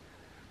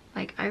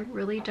 Like, I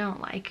really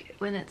don't like it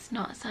when it's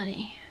not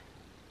sunny.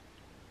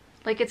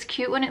 Like, it's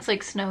cute when it's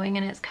like snowing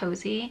and it's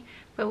cozy,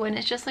 but when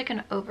it's just like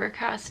an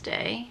overcast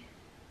day,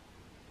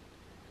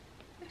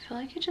 I feel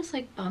like it just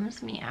like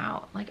bums me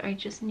out. Like, I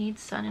just need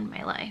sun in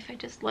my life. I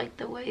just like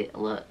the way it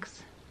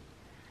looks.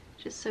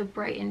 Just so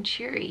bright and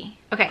cheery.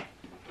 Okay,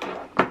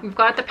 we've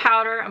got the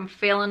powder. I'm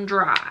feeling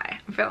dry.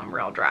 I'm feeling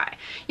real dry.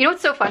 You know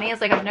what's so funny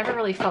is like, I've never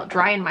really felt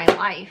dry in my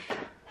life.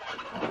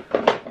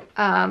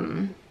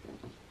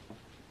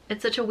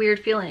 It's such a weird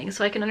feeling.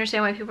 So I can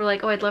understand why people are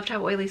like, oh, I'd love to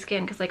have oily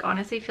skin. Because like,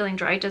 honestly, feeling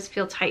dry does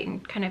feel tight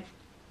and kind of,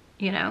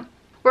 you know.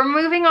 We're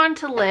moving on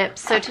to lips.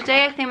 So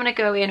today I think I'm going to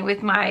go in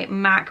with my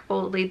MAC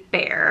Boldly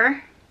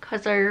Bare,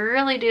 because I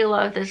really do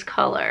love this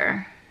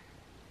color.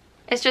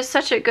 It's just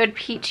such a good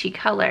peachy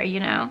color,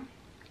 you know.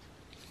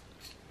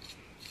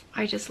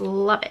 I just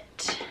love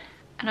it.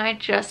 And I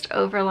just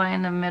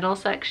overline the middle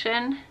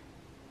section.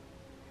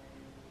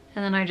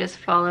 And then I just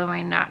follow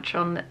my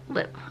natural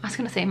lip. I was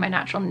going to say my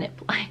natural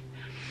nip line.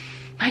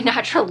 My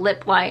natural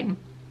lip line.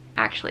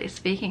 Actually,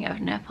 speaking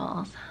of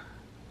nipples,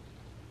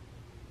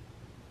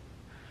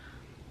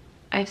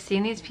 I've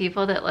seen these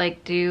people that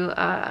like do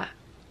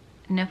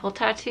nipple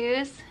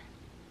tattoos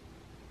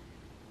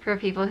for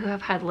people who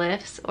have had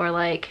lifts or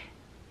like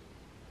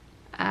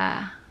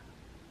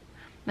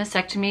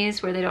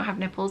mastectomies where they don't have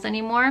nipples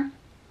anymore,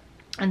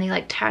 and they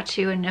like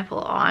tattoo a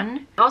nipple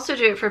on. I also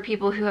do it for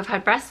people who have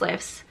had breast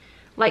lifts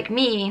like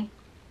me,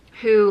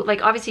 who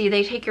like, obviously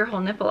they take your whole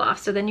nipple off,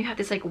 so then you have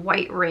this like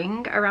white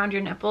ring around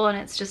your nipple, and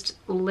it's just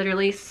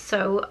literally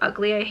so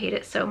ugly. I hate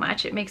it so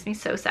much. It makes me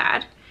so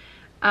sad.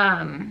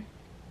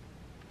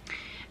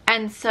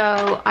 And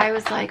so I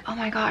was like, oh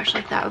my gosh,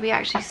 like that would be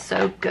actually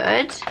so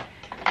good.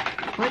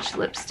 Which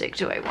lipstick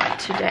do I want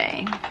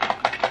today?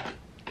 I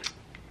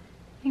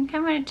think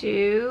I'm gonna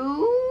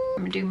do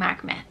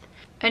MAC Myth.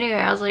 Anyway,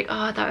 I was like,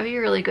 oh, that would be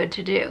really good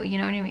to do. You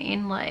know what I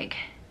mean? Like,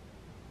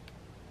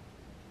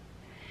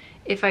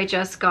 if I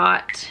just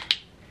got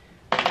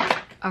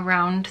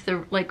around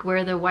the, like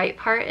where the white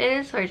part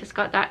is, so I just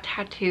got that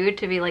tattooed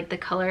to be like the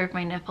color of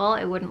my nipple,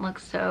 it wouldn't look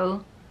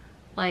so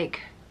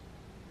like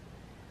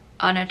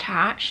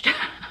unattached.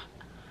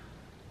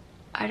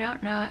 I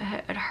don't know,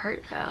 it'd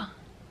hurt though.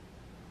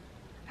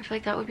 I feel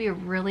like that would be a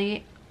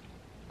really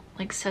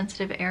like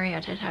sensitive area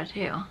to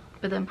tattoo.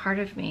 But then part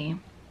of me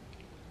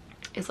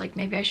is like,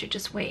 maybe I should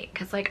just wait,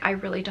 because like I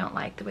really don't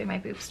like the way my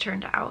boobs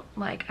turned out.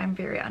 Like, I'm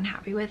very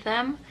unhappy with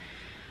them.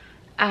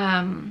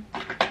 And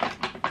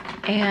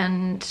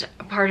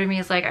part of me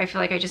is like, I feel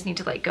like I just need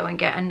to like go and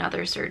get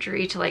another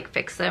surgery to like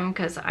fix them,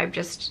 because I've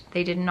just,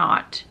 they did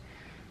not,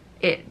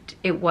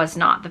 it was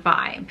not the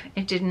vibe.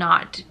 It did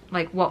not,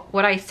 like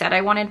what I said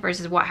I wanted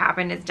versus what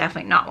happened is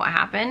definitely not what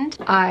happened.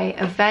 I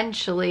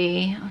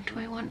eventually, oh, do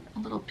I want a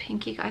little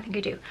pinky? I think I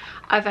do.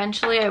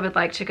 Eventually I would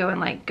like to go and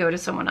like go to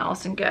someone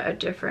else and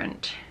get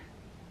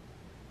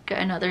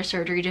another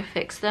surgery to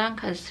fix them,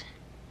 because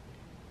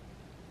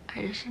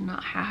I just am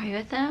not happy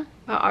with them.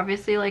 But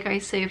obviously, like, I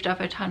saved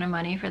up a ton of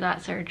money for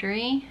that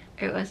surgery.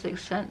 It was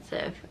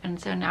expensive, and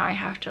so now I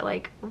have to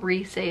like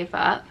re-save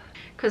up.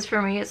 Because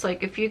for me, it's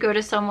like, if you go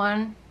to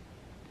someone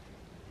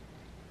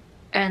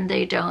and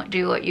they don't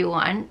do what you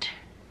want,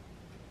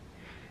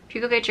 if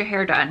you go get your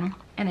hair done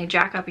and they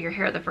jack up your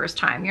hair the first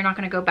time, you're not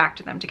going to go back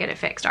to them to get it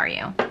fixed, are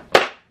you?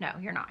 No,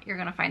 you're not. You're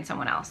going to find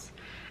someone else.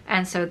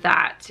 And so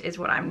that is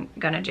what I'm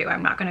going to do.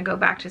 I'm not going to go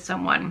back to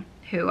someone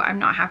who I'm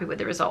not happy with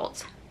the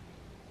results,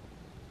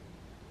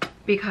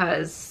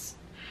 because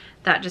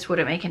that just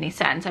wouldn't make any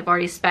sense. I've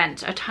already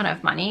spent a ton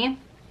of money,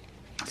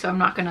 so I'm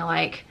not going to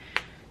like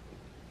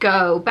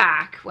go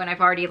back when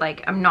I've already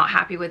like, I'm not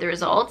happy with the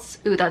results.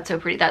 Ooh, that's so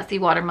pretty. That's the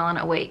Watermelon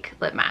Awake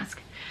lip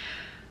mask.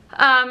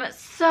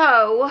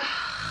 So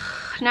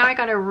now I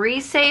got to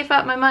re-save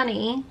up my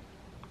money,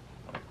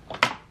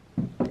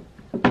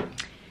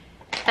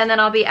 and then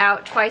I'll be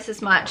out twice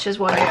as much as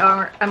what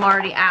I'm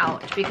already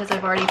out, because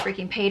I've already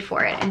freaking paid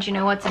for it. And you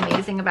know what's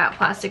amazing about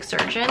plastic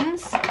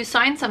surgeons? You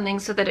sign something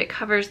so that it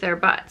covers their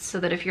butts, so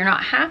that if you're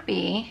not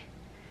happy,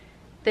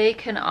 they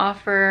can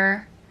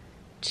offer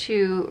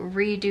to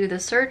redo the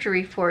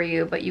surgery for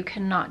you, but you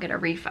cannot get a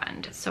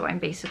refund. So I'm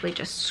basically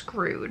just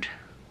screwed.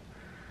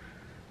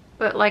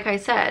 But like I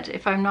said,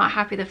 if I'm not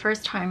happy the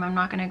first time, I'm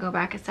not going to go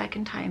back a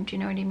second time. Do you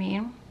know what I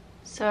mean?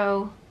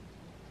 So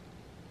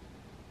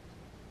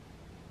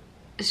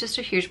it's just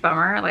a huge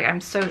bummer. Like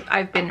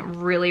I've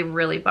been really,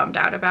 really bummed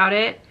out about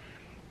it.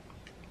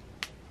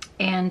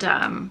 And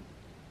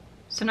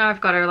so now I've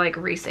got to like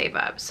resave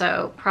up.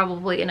 So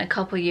probably in a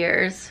couple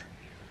years,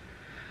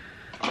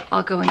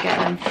 I'll go and get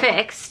them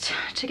fixed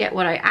to get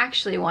what I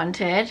actually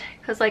wanted.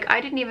 Because like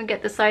I didn't even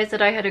get the size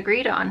that I had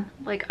agreed on.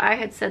 Like I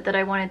had said that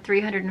I wanted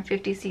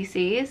 350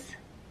 cc's.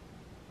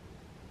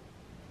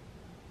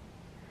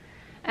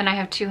 And I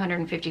have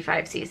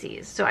 255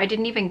 cc's. So I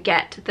didn't even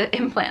get the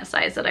implant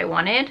size that I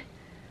wanted,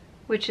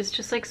 which is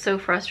just like so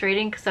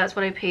frustrating, because that's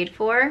what I paid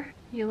for.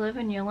 You live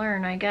and you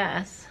learn, I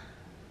guess.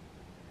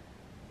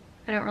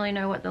 I don't really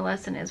know what the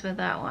lesson is with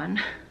that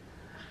one.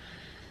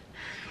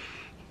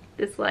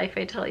 This life,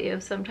 I tell you,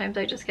 sometimes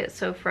I just get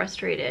so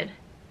frustrated,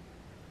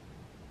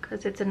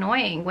 because it's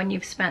annoying when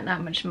you've spent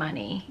that much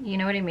money. You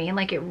know what I mean?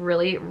 Like it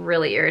really,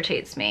 really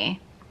irritates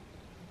me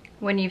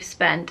when you've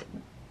spent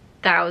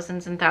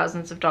thousands and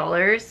thousands of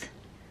dollars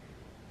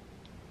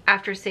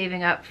after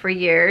saving up for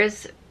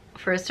years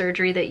for a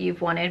surgery that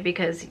you've wanted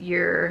because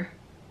your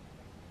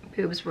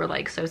boobs were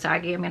like so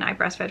saggy. I mean, I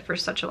breastfed for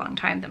such a long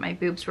time that my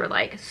boobs were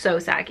like so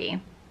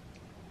saggy,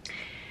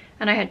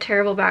 and I had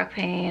terrible back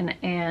pain,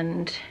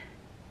 and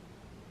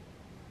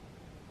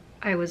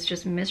I was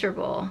just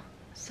miserable.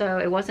 So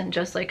it wasn't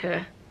just like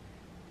a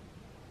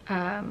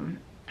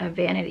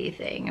vanity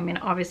thing. I mean,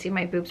 obviously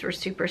my boobs were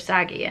super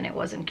saggy and it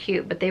wasn't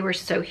cute, but they were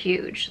so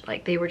huge.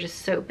 Like they were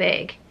just so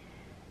big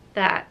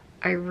that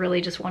I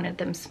really just wanted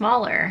them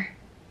smaller.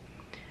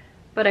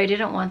 But I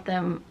didn't want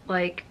them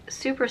like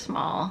super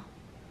small.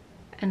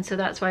 And so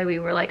that's why we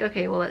were like,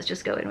 okay, well, let's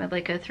just go in with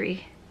like a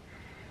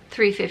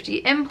 350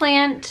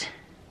 implant.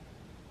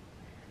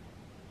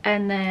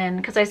 And then,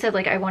 because I said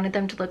like I wanted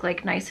them to look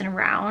like nice and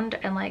round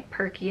and like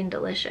perky and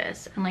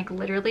delicious. And like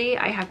literally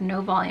I have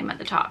no volume at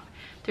the top.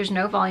 There's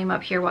no volume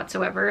up here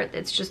whatsoever.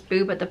 It's just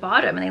boob at the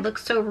bottom, and they look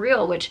so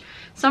real, which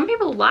some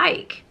people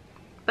like.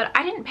 But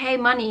I didn't pay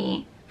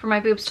money for my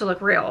boobs to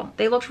look real.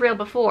 They looked real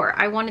before.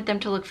 I wanted them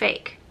to look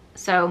fake.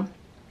 So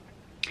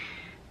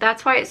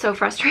that's why it's so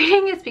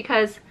frustrating, is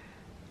because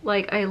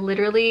like I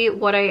literally,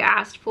 what I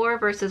asked for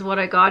versus what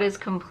I got is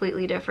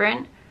completely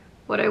different.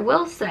 What I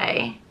will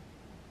say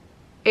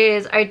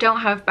is I don't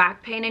have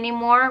back pain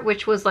anymore,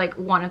 which was like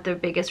one of the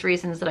biggest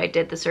reasons that I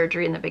did the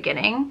surgery in the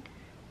beginning.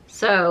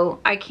 So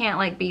I can't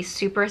like be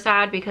super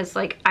sad, because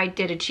like I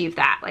did achieve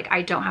that. Like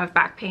I don't have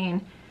back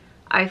pain.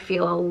 I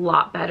feel a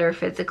lot better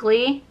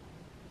physically.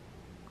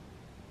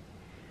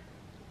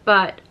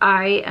 But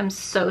I am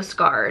so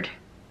scarred.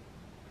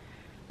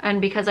 And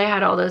because I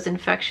had all those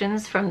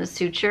infections from the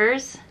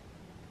sutures,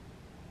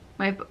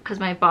 because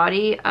my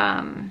body,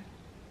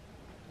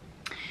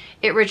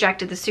 it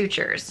rejected the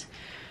sutures.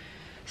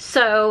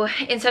 So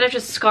instead of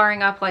just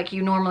scarring up like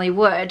you normally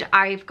would,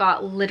 I've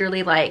got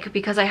literally like,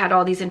 because I had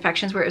all these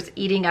infections where it was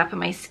eating up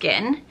my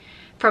skin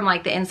from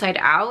like the inside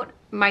out,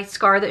 my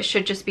scar that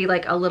should just be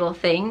like a little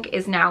thing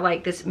is now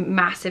like this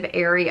massive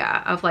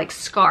area of like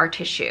scar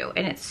tissue,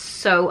 and it's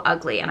so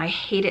ugly and I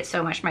hate it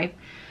so much. My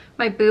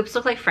boobs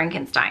look like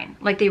Frankenstein,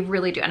 like they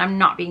really do. And I'm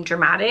not being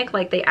dramatic,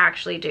 like they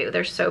actually do.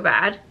 They're so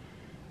bad.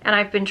 And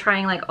I've been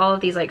trying like all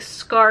of these like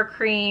scar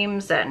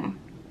creams and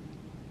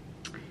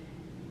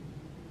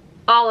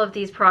all of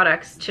these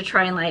products to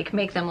try and like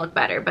make them look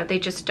better, but they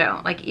just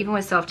don't. Like even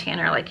with self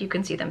tanner, like you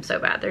can see them so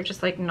bad. They're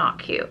just like not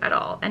cute at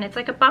all. And it's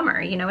like a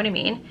bummer, you know what I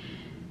mean?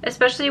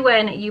 Especially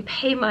when you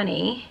pay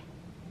money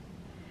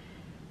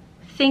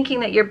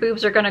thinking that your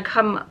boobs are gonna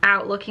come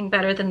out looking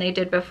better than they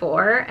did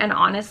before. And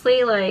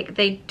honestly, like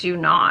they do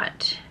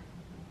not.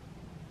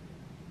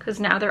 Because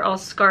now they're all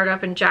scarred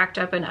up and jacked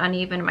up and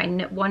uneven. My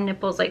one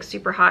nipple's like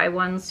super high,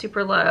 one's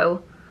super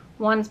low.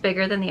 One's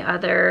bigger than the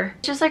other.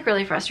 It's just like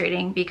really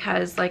frustrating,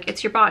 because like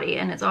it's your body,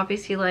 and it's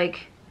obviously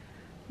like,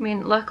 I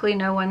mean, luckily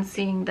no one's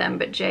seeing them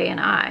but Jay and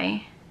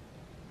I.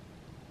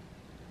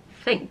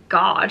 Thank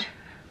God.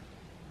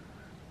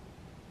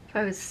 If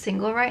I was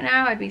single right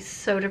now, I'd be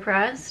so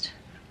depressed.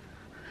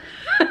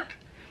 If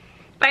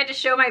I had to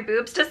show my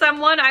boobs to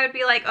someone, I would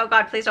be like, oh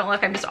God, please don't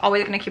look. I'm just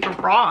always gonna keep a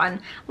bra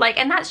on. Like,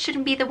 and that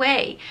shouldn't be the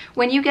way.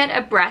 When you get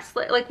a breast,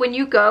 like when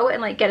you go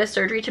and like get a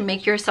surgery to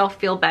make yourself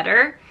feel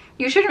better,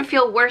 you shouldn't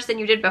feel worse than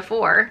you did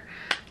before.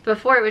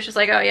 Before it was just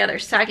like, oh yeah, they're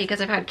saggy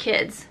because I've had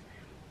kids.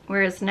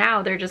 Whereas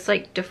now they're just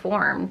like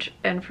deformed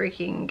and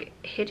freaking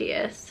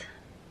hideous.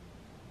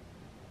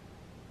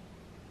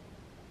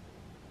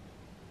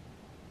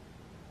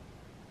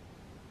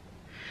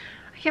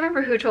 I can't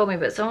remember who told me,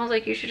 but someone was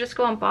like, you should just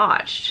go on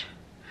Botched.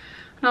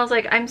 And I was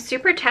like, I'm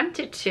super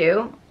tempted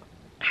to.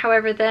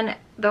 However, then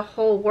the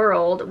whole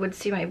world would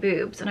see my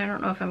boobs, and I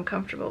don't know if I'm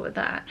comfortable with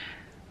that.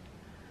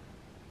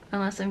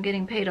 Unless I'm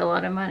getting paid a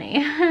lot of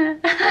money.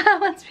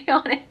 Let's be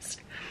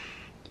honest.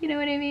 You know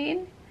what I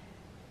mean?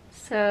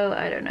 So,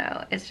 I don't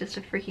know. It's just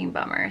a freaking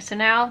bummer. So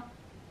now,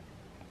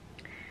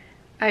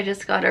 I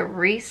just gotta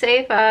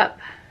re-save up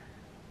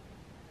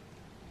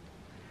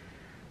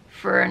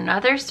for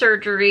another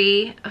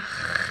surgery. Ugh.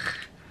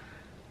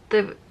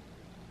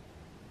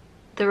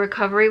 The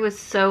recovery was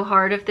so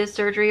hard of this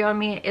surgery on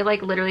me. It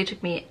like literally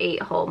took me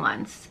 8 whole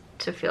months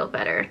to feel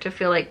better, to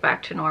feel like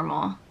back to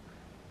normal.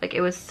 Like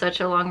it was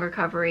such a long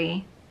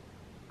recovery.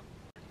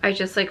 I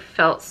just like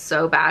felt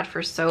so bad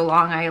for so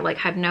long. I like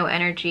had no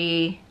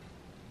energy.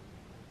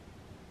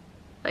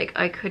 Like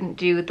I couldn't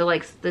do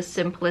the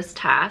simplest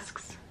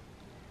tasks.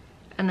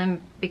 And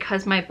then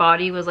because my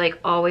body was like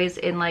always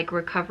in like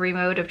recovery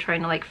mode of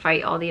trying to like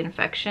fight all the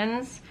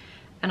infections,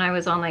 and I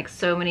was on like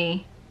so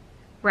many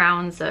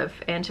rounds of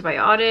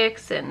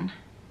antibiotics, and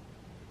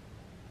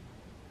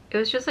it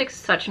was just like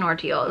such an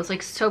ordeal. It was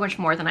like so much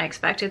more than I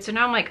expected. So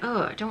now I'm like,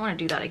 oh, I don't want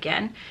to do that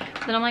again.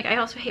 But then I'm like, I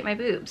also hate my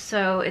boobs.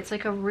 So it's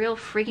like a real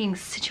freaking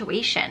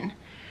situation.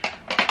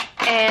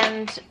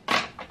 And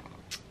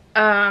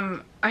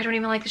I don't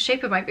even like the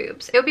shape of my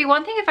boobs. It would be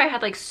one thing if I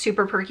had like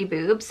super perky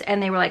boobs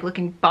and they were like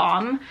looking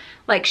bomb,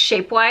 like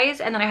shape wise,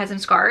 and then I had some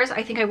scars.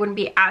 I think I wouldn't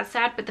be as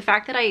sad. But the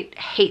fact that I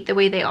hate the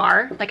way they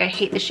are, like I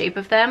hate the shape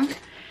of them,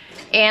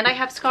 and I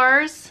have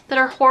scars that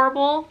are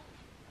horrible,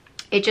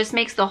 it just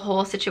makes the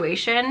whole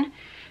situation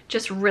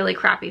just really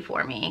crappy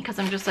for me, because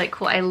I'm just like,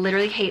 cool, I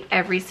literally hate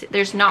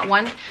there's not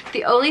one.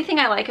 The only thing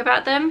I like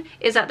about them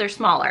is that they're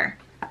smaller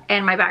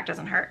and my back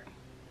doesn't hurt.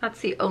 That's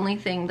the only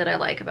thing that I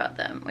like about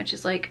them, which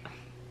is like,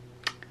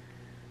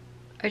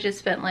 I just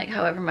spent like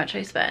however much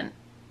I spent,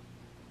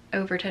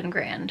 over 10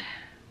 grand.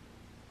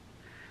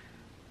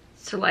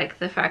 So like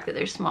the fact that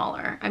they're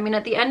smaller. I mean,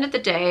 at the end of the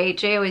day,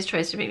 Jay always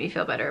tries to make me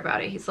feel better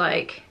about it. He's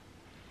like,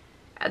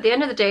 at the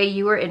end of the day,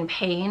 you were in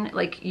pain.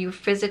 Like you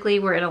physically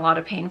were in a lot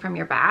of pain from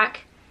your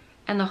back.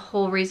 And the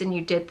whole reason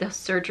you did the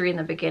surgery in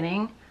the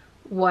beginning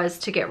was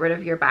to get rid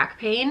of your back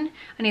pain.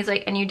 And he's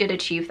like, and you did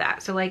achieve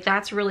that. So like,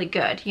 that's really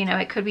good. You know,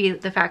 it could be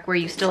the fact where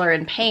you still are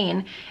in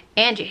pain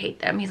and you hate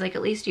them. He's like,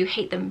 at least you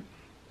hate them.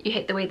 You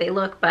hate the way they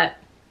look, but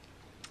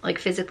like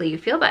physically you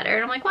feel better.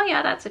 And I'm like, well,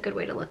 yeah, that's a good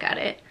way to look at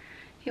it.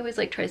 He always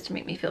like tries to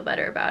make me feel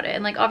better about it.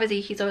 And like, obviously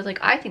he's always like,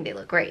 I think they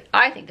look great.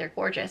 I think they're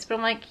gorgeous. But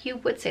I'm like, you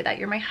would say that,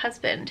 you're my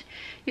husband.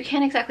 You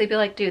can't exactly be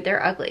like, dude,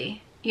 they're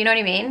ugly. You know what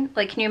I mean?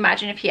 Like, can you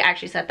imagine if he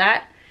actually said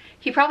that?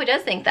 He probably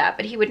does think that,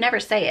 but he would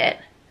never say it,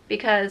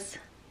 because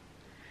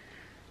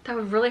that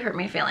would really hurt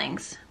my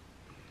feelings.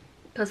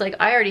 Because like,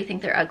 I already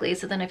think they're ugly.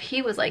 So then if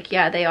he was like,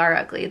 yeah, they are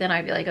ugly, then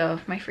I'd be like, oh,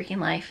 my freaking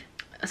life.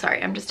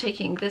 Sorry, I'm just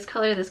taking this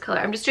color, this color.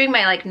 I'm just doing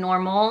my like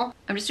normal,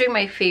 I'm just doing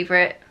my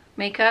favorite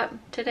makeup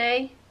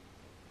today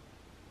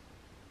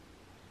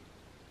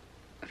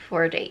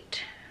for a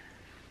date.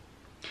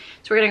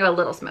 So we're gonna go a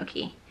little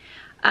smoky.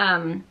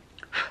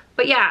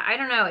 But yeah, I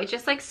don't know, it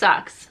just like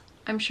sucks.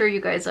 I'm sure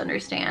you guys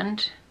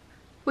understand.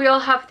 We all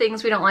have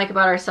things we don't like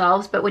about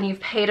ourselves, but when you've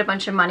paid a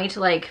bunch of money to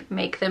like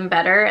make them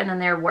better and then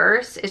they're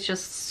worse, it's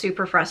just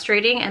super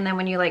frustrating. And then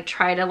when you like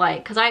try to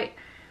like, cause I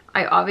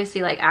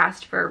obviously like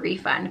asked for a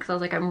refund because I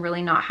was like, I'm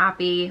really not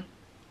happy.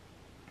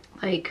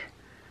 Like,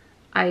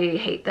 I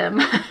hate them,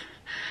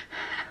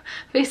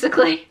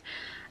 basically.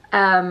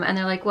 And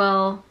they're like,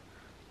 well,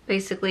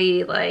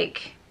 basically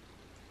like,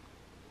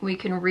 we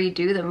can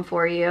redo them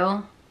for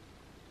you,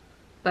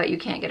 but you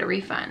can't get a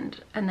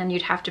refund. And then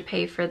you'd have to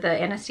pay for the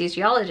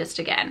anesthesiologist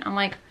again. I'm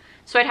like,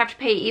 so I'd have to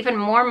pay even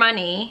more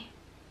money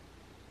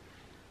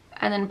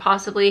and then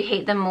possibly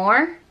hate them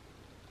more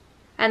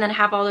and then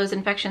have all those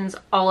infections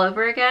all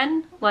over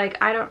again. Like,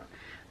 I don't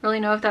really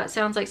know if that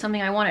sounds like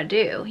something I want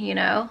to do, you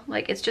know?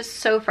 Like, it's just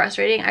so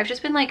frustrating. I've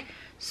just been like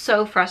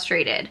so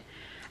frustrated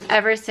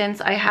ever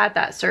since I had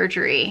that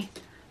surgery.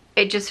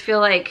 It just feel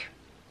like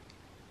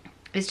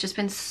it's just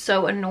been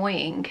so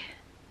annoying.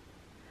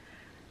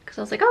 Cause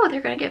I was like, oh,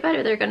 they're gonna get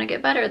better, they're gonna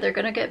get better, they're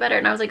gonna get better.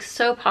 And I was like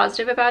so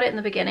positive about it in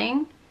the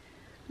beginning.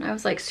 And I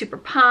was like super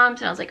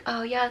pumped and I was like,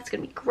 oh yeah, it's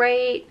gonna be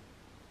great.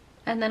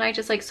 And then I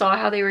just like saw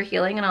how they were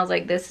healing and I was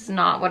like, this is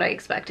not what I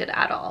expected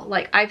at all.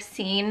 Like, I've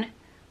seen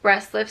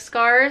breast lift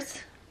scars.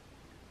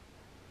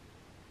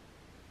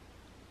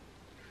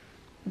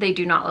 They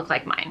do not look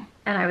like mine.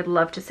 And I would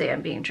love to say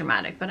I'm being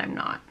dramatic, but I'm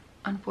not,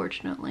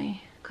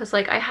 unfortunately. Because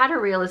like I had a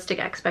realistic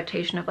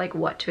expectation of like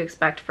what to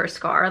expect for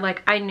scar.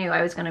 Like I knew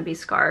I was going to be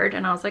scarred,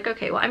 and I was like,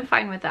 okay, well, I'm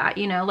fine with that,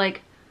 you know.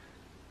 Like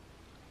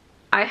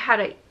I had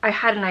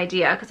an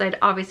idea because I'd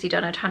obviously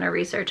done a ton of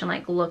research and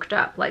like looked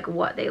up like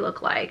what they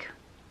look like,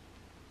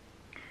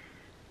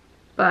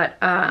 but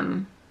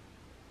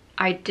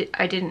I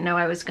didn't know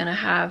I was gonna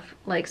have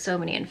like so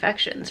many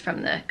infections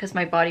from because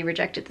my body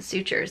rejected the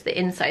sutures, the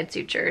inside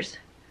sutures.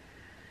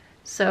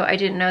 So I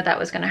didn't know that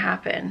was gonna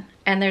happen.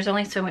 And there's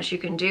only so much you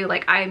can do.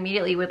 Like I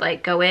immediately would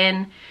like go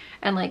in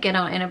and like get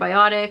on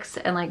antibiotics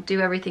and like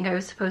do everything I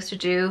was supposed to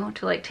do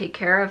to like take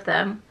care of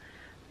them.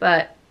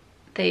 But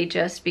they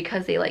just,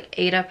 because they like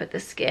ate up at the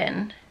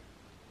skin,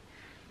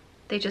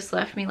 they just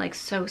left me like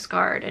so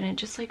scarred. And it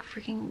just like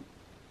freaking,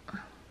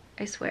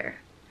 I swear,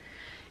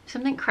 if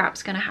something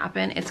crap's gonna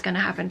happen, it's gonna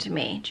happen to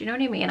me. Do you know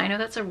what I mean? I know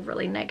that's a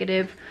really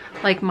negative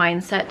like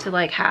mindset to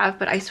like have,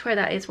 but I swear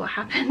that is what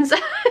happens.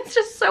 It's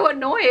just so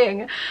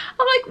annoying. I'm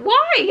like,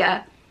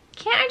 why?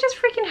 Can't I just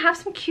freaking have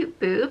some cute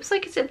boobs?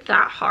 Like, is it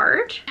that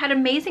hard? I had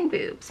amazing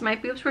boobs. My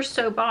boobs were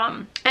so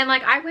bomb. And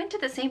like, I went to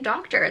the same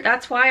doctor.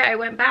 That's why I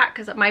went back,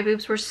 because my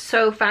boobs were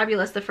so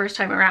fabulous the first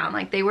time around.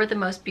 Like, they were the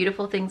most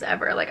beautiful things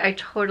ever. Like, I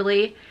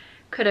totally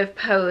could have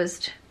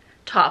posed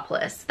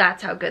topless.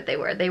 That's how good they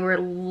were. They were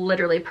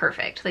literally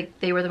perfect. Like,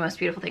 they were the most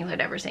beautiful things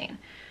I'd ever seen.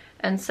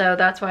 And so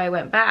that's why I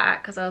went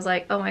back, because I was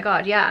like, oh my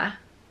God, yeah.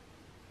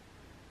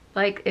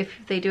 Like, if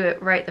they do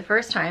it right the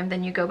first time,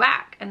 then you go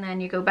back, and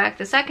then you go back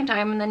the second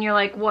time, and then you're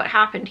like, what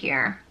happened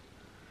here?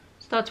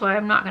 So that's why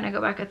I'm not gonna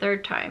go back a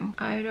third time.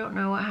 I don't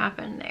know what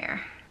happened there.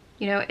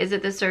 You know, is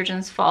it the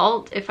surgeon's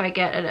fault if I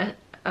get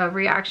a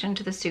reaction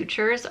to the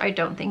sutures? I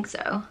don't think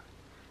so,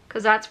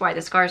 because that's why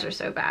the scars are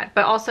so bad.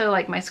 But also,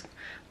 like, my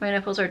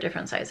nipples are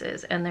different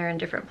sizes, and they're in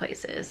different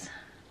places.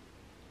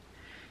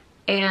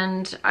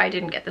 And I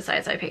didn't get the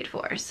size I paid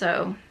for,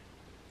 so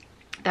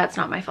that's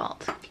not my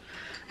fault.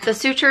 The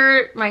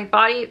suture, my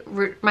body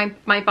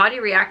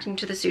reacting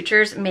to the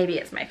sutures, maybe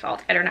it's my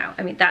fault. I don't know.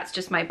 I mean, that's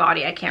just my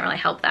body. I can't really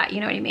help that. You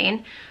know what I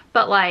mean?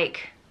 But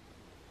like,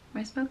 am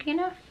I smoky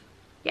enough?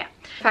 Yeah.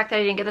 The fact that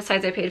I didn't get the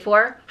size I paid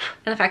for,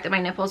 and the fact that my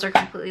nipples are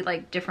completely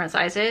like different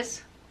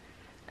sizes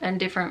and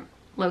different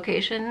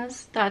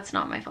locations, that's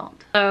not my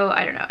fault. So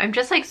I don't know. I'm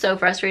just like so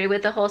frustrated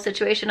with the whole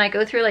situation. I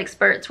go through like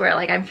spurts where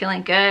like I'm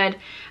feeling good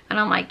and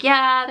I'm like,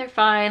 yeah, they're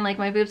fine. Like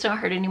my boobs don't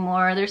hurt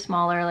anymore. They're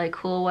smaller, like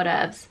cool,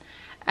 whatevs.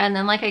 And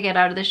then like I get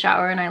out of the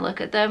shower and I look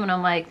at them and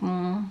I'm like,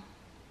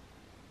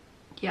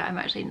 yeah, I'm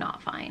actually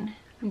not fine.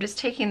 I'm just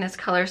taking this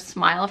color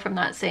Smile from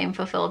that same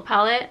Fulfilled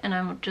palette and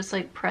I'm just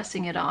like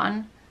pressing it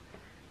on.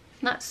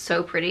 It's not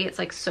so pretty. It's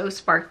like so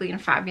sparkly and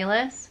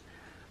fabulous.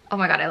 Oh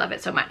my God, I love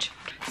it so much.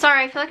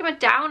 Sorry, I feel like I'm a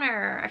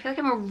downer. I feel like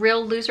I'm a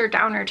real loser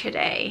downer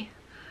today.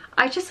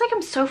 I just like,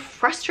 I'm so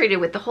frustrated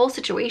with the whole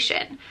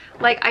situation.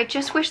 Like, I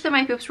just wish that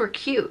my boobs were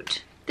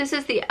cute. This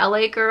is the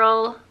LA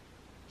Girl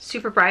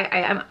Super Bright. I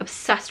am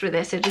obsessed with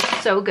this. It is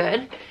so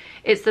good.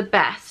 It's the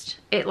best.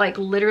 It like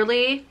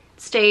literally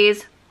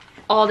stays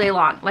all day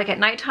long. Like at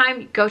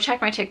nighttime, go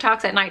check my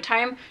TikToks at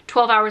nighttime.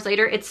 12 hours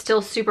later, it's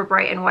still super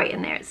bright and white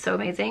in there. It's so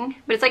amazing.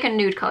 But it's like a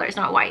nude color. It's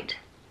not white.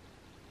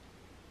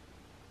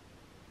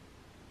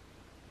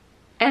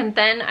 And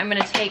then I'm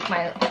gonna take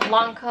my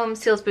Lancome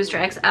Seals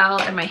Booster XL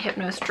and my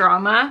Hypnos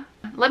Drama.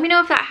 Let me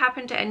know if that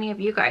happened to any of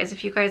you guys.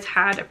 If you guys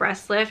had a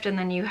breast lift and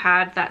then you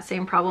had that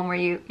same problem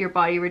where your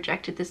body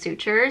rejected the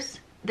sutures.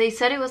 They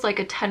said it was like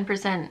a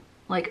 10%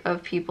 like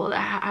of people that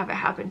have it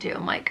happen to.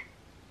 I'm like,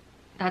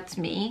 that's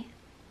me.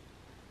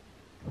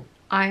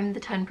 I'm the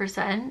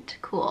 10%.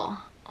 Cool.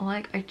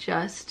 Like, I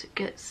just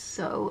get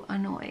so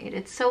annoyed.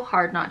 It's so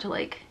hard not to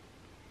like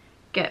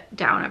get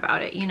down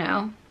about it, you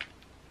know?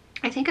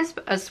 I think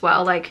as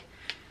well, like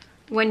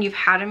when you've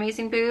had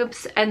amazing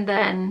boobs and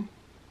then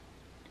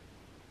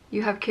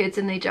you have kids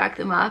and they jack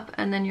them up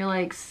and then you're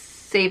like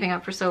saving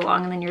up for so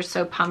long and then you're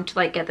so pumped to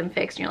like get them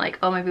fixed and you're like,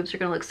 oh, my boobs are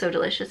gonna look so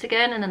delicious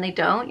again, and then they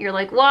don't. You're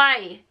like,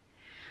 why?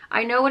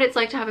 I know what it's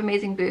like to have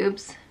amazing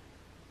boobs.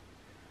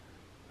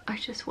 I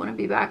just want to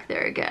be back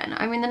there again.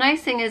 I mean, the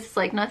nice thing is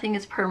like nothing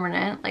is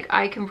permanent. Like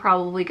I can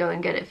probably go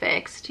and get it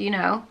fixed, you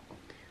know?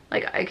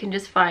 Like I can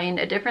just find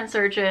a different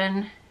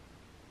surgeon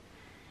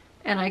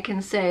and I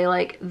can say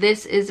like,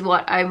 this is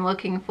what I'm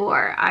looking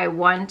for. I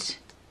want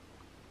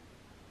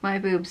my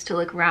boobs to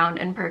look round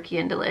and perky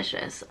and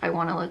delicious. I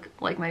want to look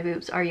like my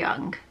boobs are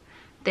young.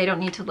 They don't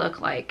need to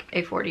look like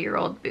a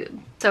 40-year-old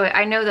boob. So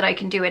I know that I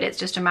can do it. It's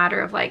just a matter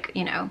of like,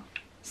 you know,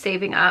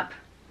 saving up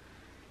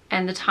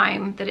and the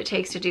time that it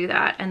takes to do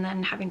that, and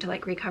then having to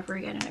like recover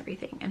again and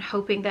everything, and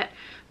hoping that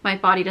my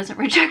body doesn't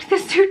reject the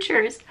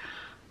sutures.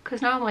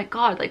 Because now I'm like,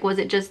 God, like, was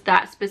it just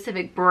that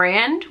specific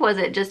brand? Was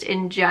it just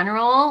in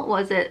general?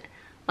 Was it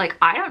like,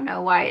 I don't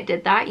know why it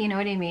did that, you know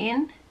what I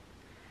mean?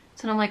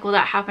 So I'm like, will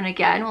that happen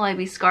again? Will I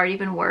be scarred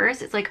even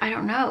worse? It's like, I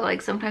don't know.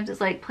 Like sometimes it's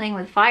like playing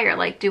with fire.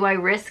 Like, do I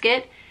risk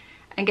it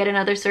and get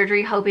another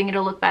surgery hoping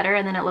it'll look better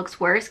and then it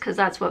looks worse? Because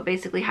that's what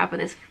basically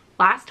happened this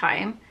last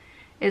time,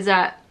 is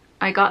that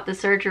I got the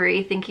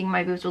surgery thinking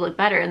my boobs would look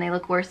better and they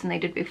look worse than they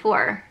did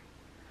before.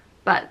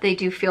 but they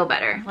do feel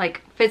better.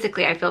 Like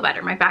physically I feel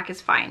better. My back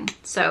is fine.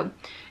 So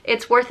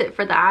it's worth it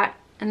for that.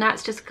 And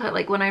that's just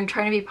like when I'm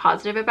trying to be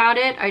positive about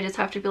it, I just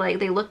have to be like,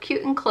 they look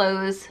cute in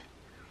clothes.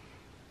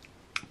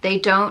 They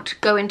don't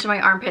go into my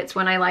armpits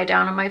when I lie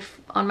down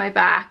on my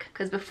back,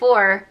 because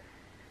before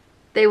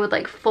they would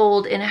like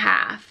fold in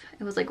half.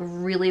 It was like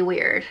really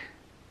weird.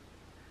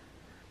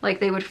 Like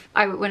they would,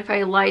 if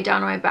I lie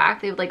down on my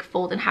back, they would like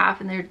fold in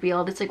half and there'd be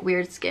all this like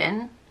weird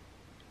skin.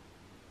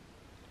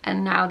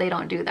 And now they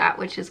don't do that,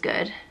 which is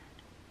good.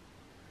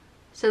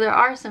 So there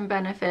are some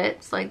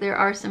benefits, like there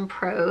are some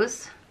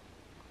pros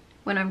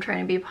when I'm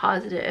trying to be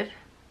positive.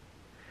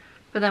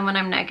 But then when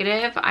I'm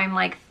negative,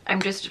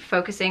 I'm just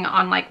focusing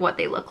on like what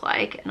they look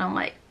like, and I'm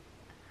like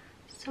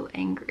so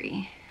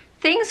angry.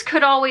 Things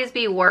could always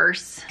be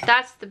worse.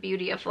 That's the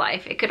beauty of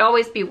life. It could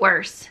always be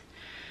worse.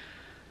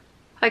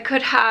 I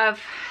could have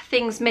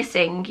things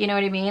missing, you know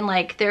what I mean?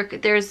 Like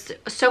there's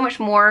so much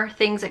more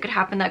things that could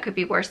happen that could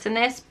be worse than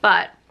this,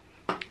 but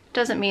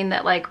doesn't mean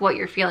that like what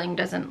you're feeling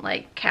doesn't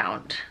like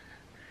count.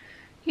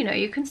 You know,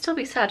 you can still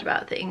be sad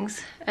about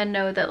things and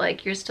know that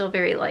like you're still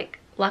very like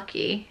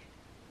lucky.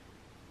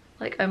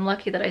 Like I'm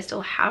lucky that I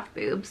still have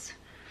boobs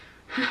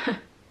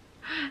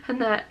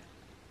and that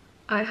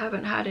I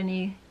haven't had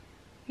any,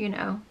 you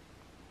know,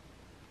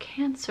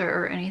 cancer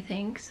or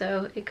anything.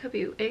 So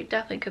it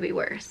definitely could be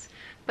worse.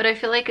 But I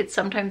feel like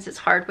sometimes it's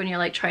hard when you're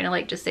like trying to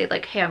like just say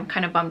like, hey, I'm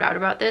kind of bummed out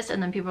about this.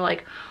 And then people are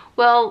like,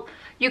 well,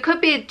 you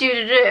could be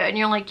do-do-do. And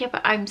you're like, yeah,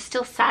 but I'm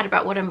still sad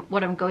about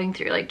what I'm going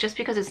through. Like just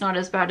because it's not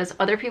as bad as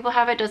other people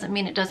have it doesn't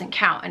mean it doesn't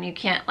count. And you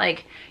can't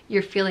like,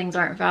 your feelings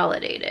aren't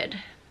validated.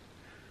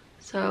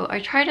 So I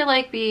try to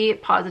like be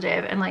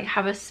positive and like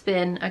have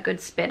a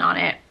good spin on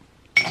it.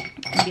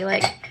 And be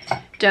like,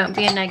 don't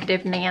be a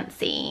negative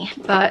Nancy.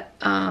 But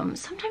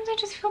sometimes I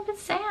just feel a bit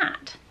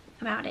sad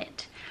about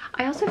it.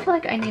 I also feel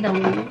like I need a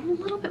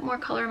little bit more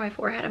color on my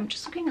forehead. I'm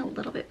just looking a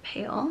little bit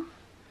pale.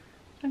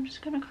 I'm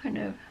just gonna kind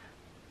of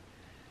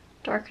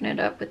darken it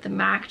up with the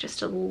MAC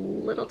just a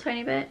little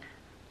tiny bit.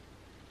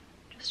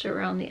 Just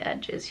around the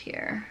edges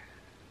here.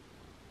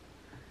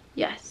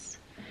 Yes.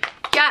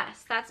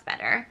 Yes, that's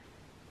better.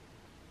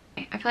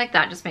 I feel like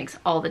that just makes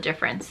all the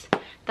difference.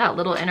 That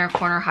little inner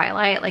corner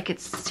highlight, like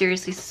it's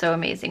seriously so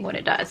amazing what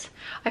it does.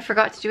 I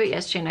forgot to do it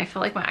yesterday and I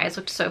feel like my eyes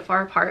looked so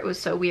far apart. It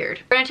was so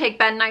weird. We're gonna take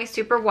Ben Nye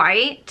Super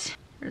White.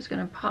 We're just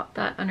gonna pop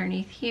that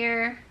underneath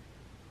here.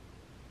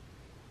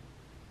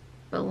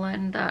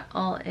 Blend that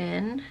all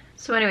in.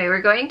 So anyway,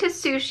 we're going to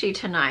sushi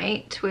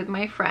tonight with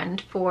my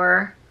friend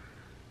for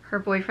her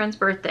boyfriend's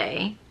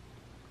birthday.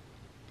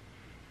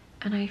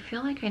 And I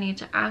feel like I need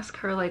to ask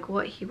her like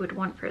what he would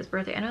want for his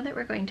birthday. I know that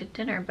we're going to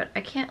dinner, but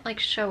I can't like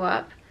show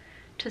up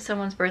to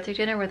someone's birthday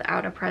dinner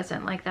without a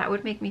present. Like that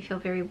would make me feel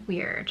very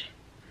weird.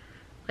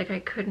 Like I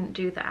couldn't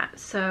do that.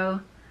 So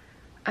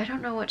I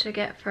don't know what to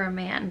get for a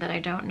man that I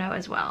don't know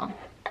as well.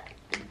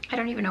 I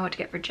don't even know what to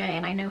get for Jay,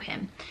 and I know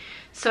him.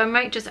 So I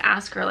might just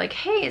ask her like,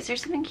 hey, is there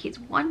something he's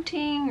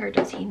wanting, or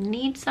does he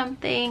need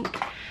something,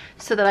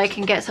 so that I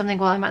can get something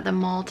while I'm at the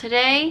mall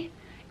today.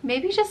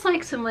 Maybe just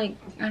like some like,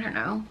 I don't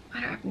know.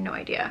 I have no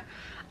idea.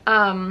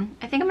 I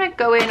think I'm gonna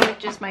go in with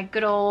just my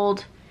good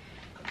old,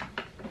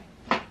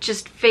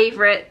 just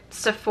favorite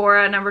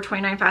Sephora number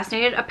 29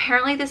 Fascinated.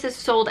 Apparently this is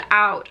sold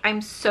out.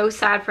 I'm so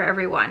sad for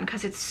everyone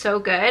because it's so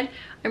good.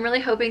 I'm really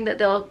hoping that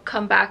they'll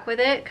come back with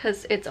it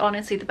because it's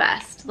honestly the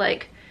best.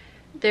 Like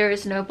there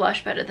is no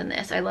blush better than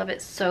this. I love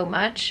it so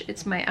much.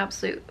 It's my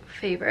absolute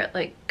favorite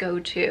like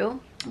go-to.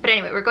 But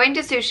anyway, we're going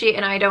to sushi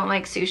and I don't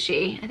like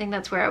sushi. I think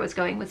that's where I was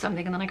going with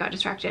something and then I got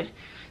distracted.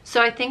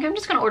 So I think I'm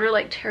just gonna order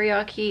like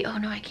teriyaki. Oh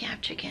no, I can't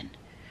have chicken.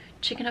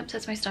 Chicken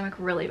upsets my stomach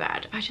really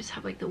bad. I just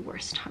have like the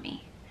worst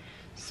tummy.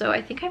 So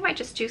I think I might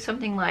just do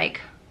something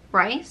like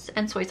rice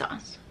and soy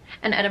sauce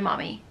and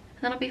edamame,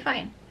 and then I'll be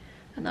fine.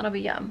 And that'll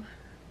be yum.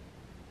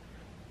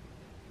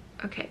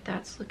 Okay,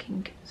 that's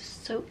looking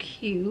so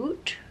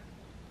cute.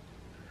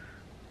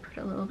 Put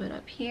a little bit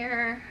up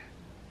here.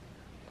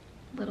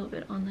 A little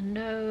bit on the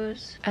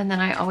nose. And then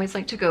I always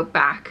like to go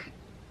back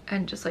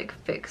and just like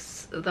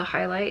fix the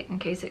highlight in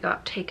case it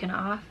got taken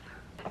off.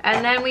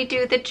 And then we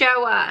do the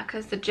Joa,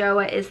 because the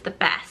Joa is the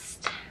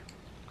best.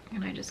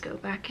 And I just go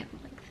back in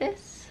like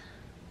this.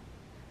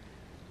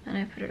 And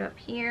I put it up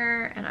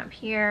here and up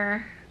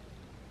here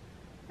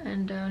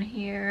and down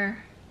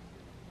here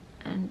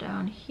and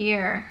down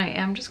here. I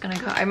am just gonna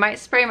go, I might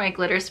spray my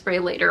glitter spray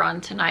later on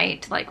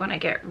tonight, like when I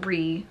get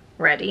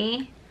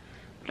ready.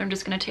 But I'm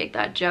just gonna take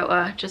that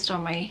Joa just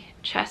on my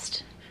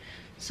chest.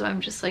 So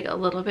I'm just like a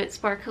little bit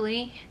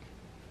sparkly.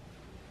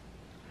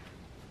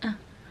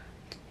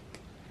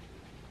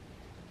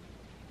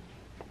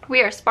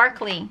 We are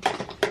sparkly.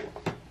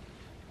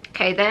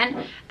 Okay, then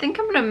I think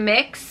I'm gonna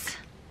mix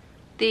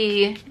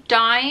the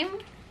Dime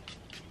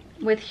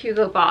with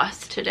Hugo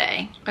Boss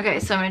today. Okay,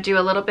 so I'm gonna do a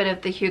little bit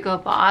of the Hugo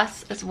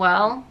Boss as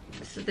well.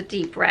 This is the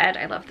deep red.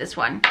 I love this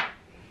one.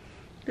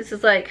 This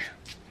is like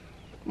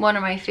one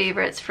of my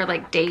favorites for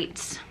like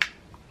dates.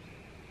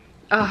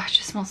 Oh, it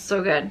just smells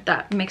so good.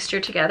 That mixture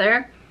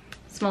together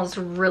smells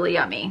really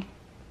yummy.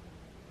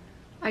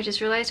 I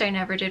just realized I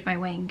never did my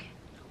wing.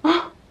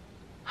 Oh,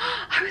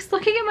 I was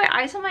looking at my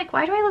eyes. I'm like,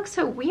 why do I look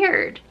so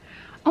weird?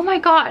 Oh my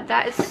God,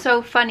 that is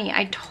so funny.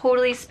 I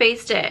totally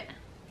spaced it.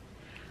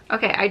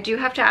 Okay, I do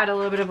have to add a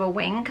little bit of a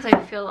wing because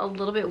I feel a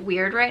little bit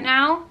weird right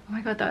now. Oh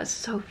my God, that is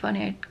so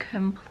funny. I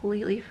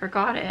completely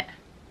forgot it.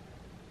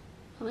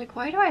 Like,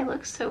 why do I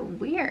look so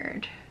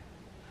weird?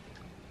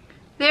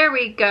 There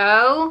we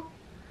go.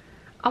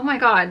 Oh my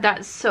God,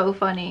 that's so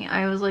funny.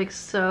 I was like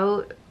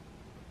so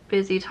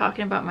busy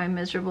talking about my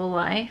miserable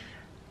life.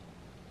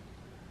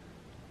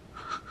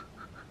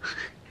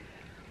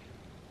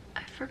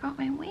 I forgot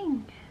my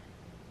wing.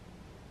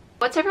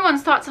 What's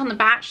everyone's thoughts on The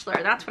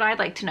Bachelor? That's what I'd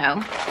like to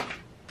know.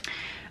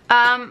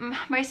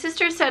 My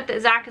sister said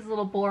that Zach is a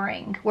little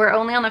boring. We're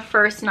only on the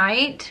first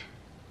night,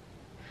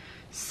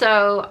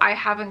 so I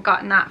haven't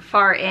gotten that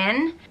far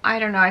in. I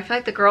don't know, I feel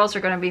like the girls are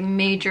gonna be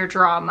major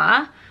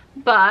drama,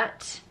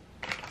 but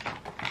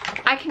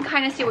I can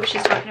kind of see what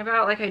she's talking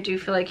about. Like, I do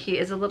feel like he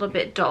is a little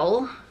bit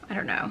dull. I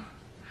don't know.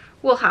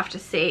 We'll have to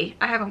see.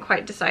 I haven't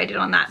quite decided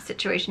on that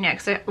situation yet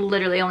because I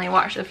literally only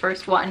watched the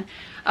first one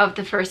of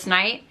the first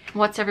night.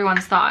 What's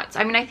everyone's thoughts?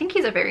 I mean, I think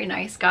he's a very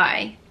nice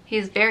guy.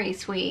 He's very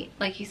sweet.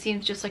 Like, he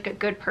seems just like a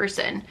good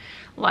person.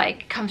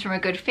 Like, comes from a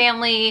good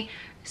family,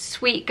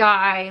 sweet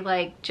guy,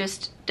 like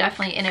just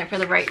definitely in it for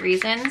the right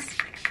reasons.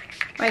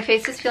 My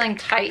face is feeling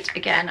tight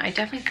again. I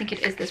definitely think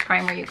it is this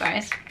primer, you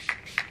guys.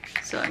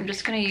 So I'm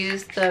just gonna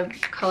use the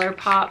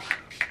ColourPop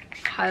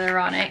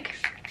Hyaluronic.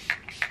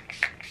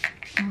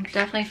 I'm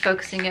definitely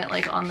focusing it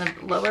like on the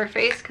lower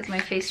face because my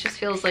face just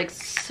feels like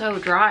so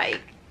dry.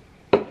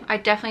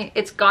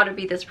 It's gotta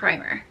be this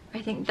primer.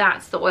 I think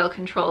that's the oil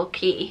control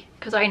key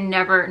because I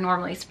never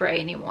normally spray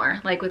anymore,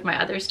 like with my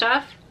other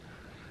stuff,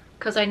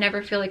 because I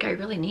never feel like I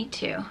really need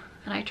to.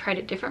 And I tried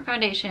a different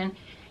foundation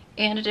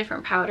and a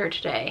different powder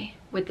today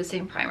with the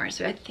same primer,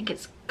 so I think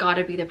it's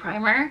gotta be the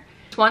primer.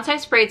 Once I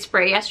sprayed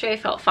spray yesterday, I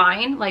felt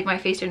fine. Like, my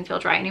face didn't feel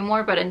dry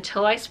anymore, but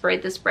until I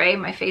sprayed the spray,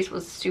 my face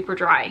was super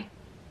dry.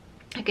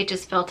 Like, it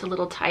just felt a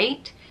little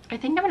tight. I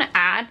think I'm gonna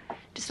add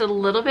just a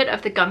little bit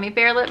of the Gummy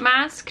Bear lip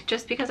mask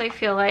just because I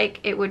feel like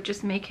it would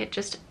just make it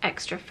just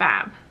extra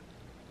fab.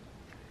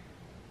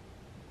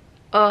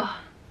 Ugh.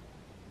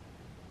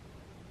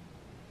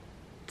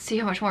 See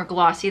how much more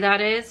glossy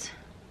that is?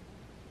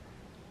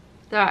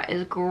 That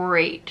is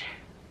great.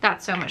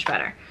 That's so much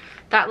better.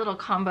 That little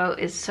combo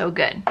is so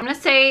good. I'm gonna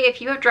say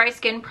if you have dry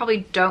skin,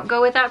 probably don't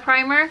go with that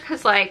primer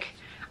because, like,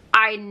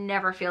 I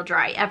never feel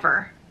dry,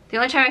 ever. The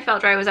only time I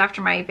felt dry was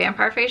after my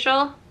vampire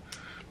facial,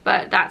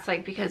 but that's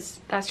like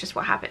because that's just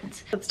what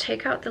happens. Let's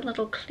take out the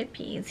little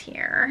clippies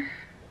here.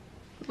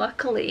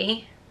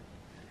 Luckily,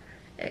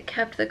 it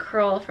kept the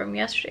curl from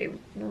yesterday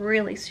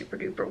really super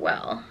duper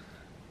well.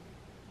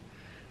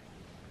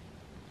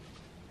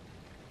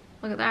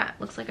 Look at that.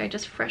 Looks like I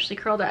just freshly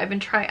curled it. I've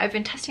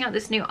been testing out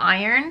this new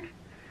iron.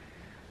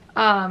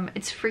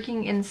 It's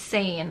freaking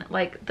insane.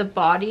 Like, the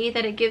body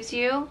that it gives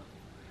you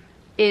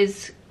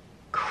is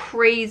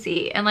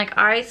crazy. And like,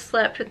 I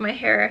slept with my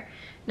hair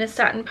in a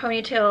satin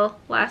ponytail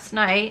last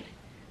night,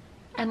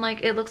 and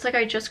like, it looks like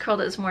I just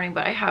curled it this morning,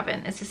 but I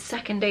haven't. It's a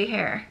second day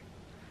hair.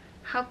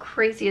 How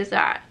crazy is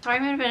that? So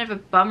I'm in a bit of a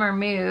bummer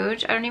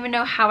mood. I don't even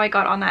know how I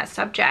got on that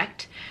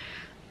subject.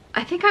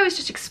 I think I was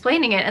just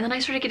explaining it and then I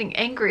started getting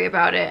angry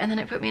about it and then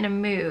it put me in a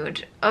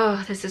mood.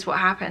 Oh, this is what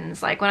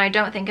happens. Like, when I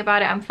don't think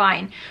about it, I'm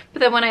fine. But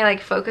then when I like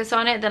focus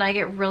on it, then I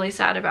get really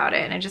sad about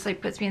it and it just like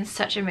puts me in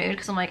such a mood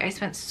because I'm like, I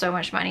spent so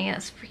much money and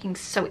it's freaking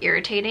so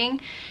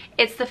irritating.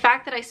 It's the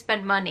fact that I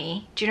spent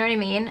money. Do you know what I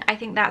mean? I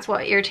think that's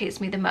what irritates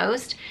me the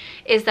most,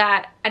 is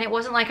that, and it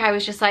wasn't like I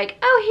was just like,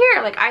 oh,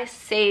 here, like, I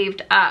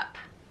saved up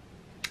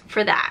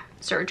for that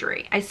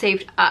surgery. I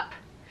saved up.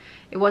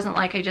 It wasn't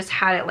like I just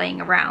had it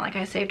laying around. Like,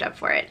 I saved up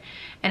for it,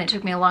 and it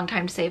took me a long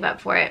time to save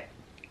up for it.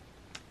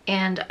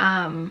 And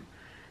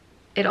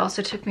it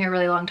also took me a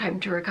really long time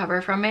to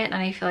recover from it. And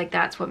I feel like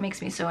that's what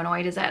makes me so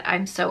annoyed, is that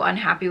I'm so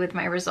unhappy with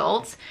my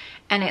results.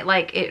 And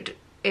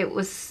it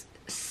was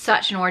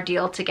such an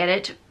ordeal to get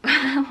it.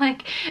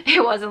 Like,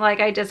 it wasn't like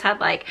I just had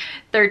like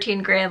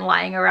 13 grand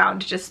lying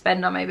around to just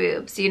spend on my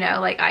boobs, you know?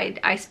 Like,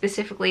 I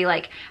specifically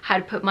like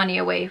had put money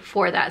away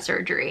for that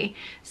surgery.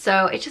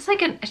 So it's just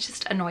like, it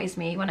just annoys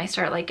me when I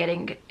start like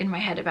getting in my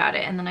head about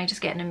it, and then I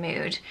just get in a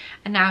mood.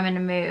 And now I'm in a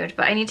mood,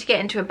 but I need to get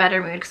into a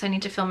better mood because I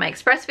need to film my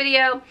Express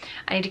video.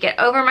 I need to get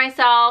over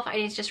myself. I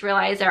need to just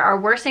realize there are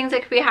worse things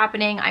that could be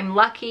happening. I'm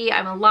lucky,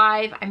 I'm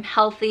alive, I'm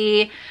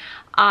healthy.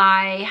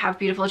 I have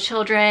beautiful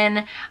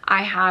children.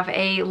 I have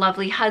a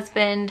lovely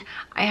husband.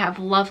 I have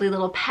lovely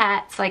little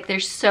pets. Like,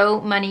 there's so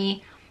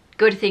many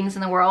good things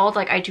in the world.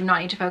 Like, I do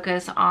not need to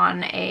focus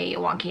on a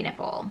wonky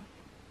nipple.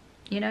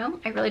 You know,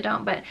 I really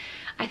don't. But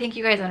I think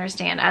you guys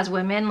understand, as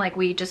women, like,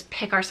 we just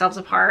pick ourselves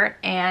apart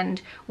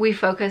and we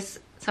focus.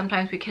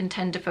 Sometimes we can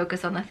tend to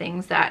focus on the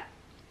things that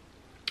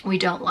we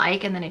don't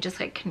like, and then it just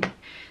like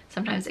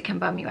sometimes it can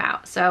bum you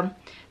out. So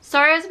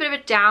sorry, I was a bit of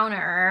a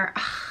downer.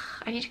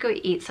 I need to go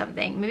eat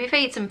something. Maybe if I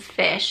eat some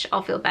fish,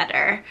 I'll feel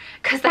better.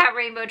 Because that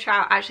rainbow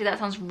trout, actually, that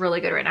sounds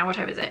really good right now. What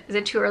time is it? Is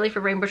it too early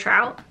for rainbow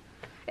trout?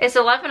 It's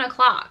 11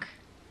 o'clock.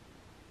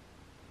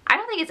 I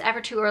don't think it's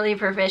ever too early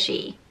for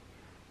fishy.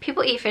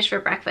 People eat fish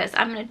for breakfast.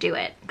 I'm gonna do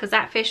it because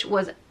that fish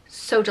was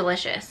so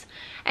delicious.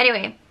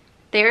 Anyway,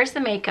 there's the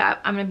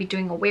makeup. I'm gonna be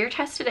doing a wear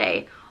test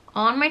today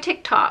on my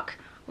TikTok.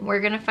 We're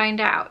gonna find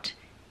out,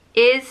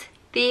 is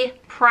the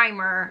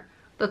primer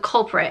the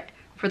culprit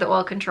for the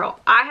oil control?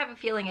 I have a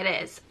feeling it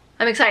is.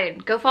 I'm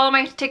excited. Go follow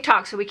my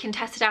TikTok so we can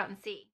test it out and see.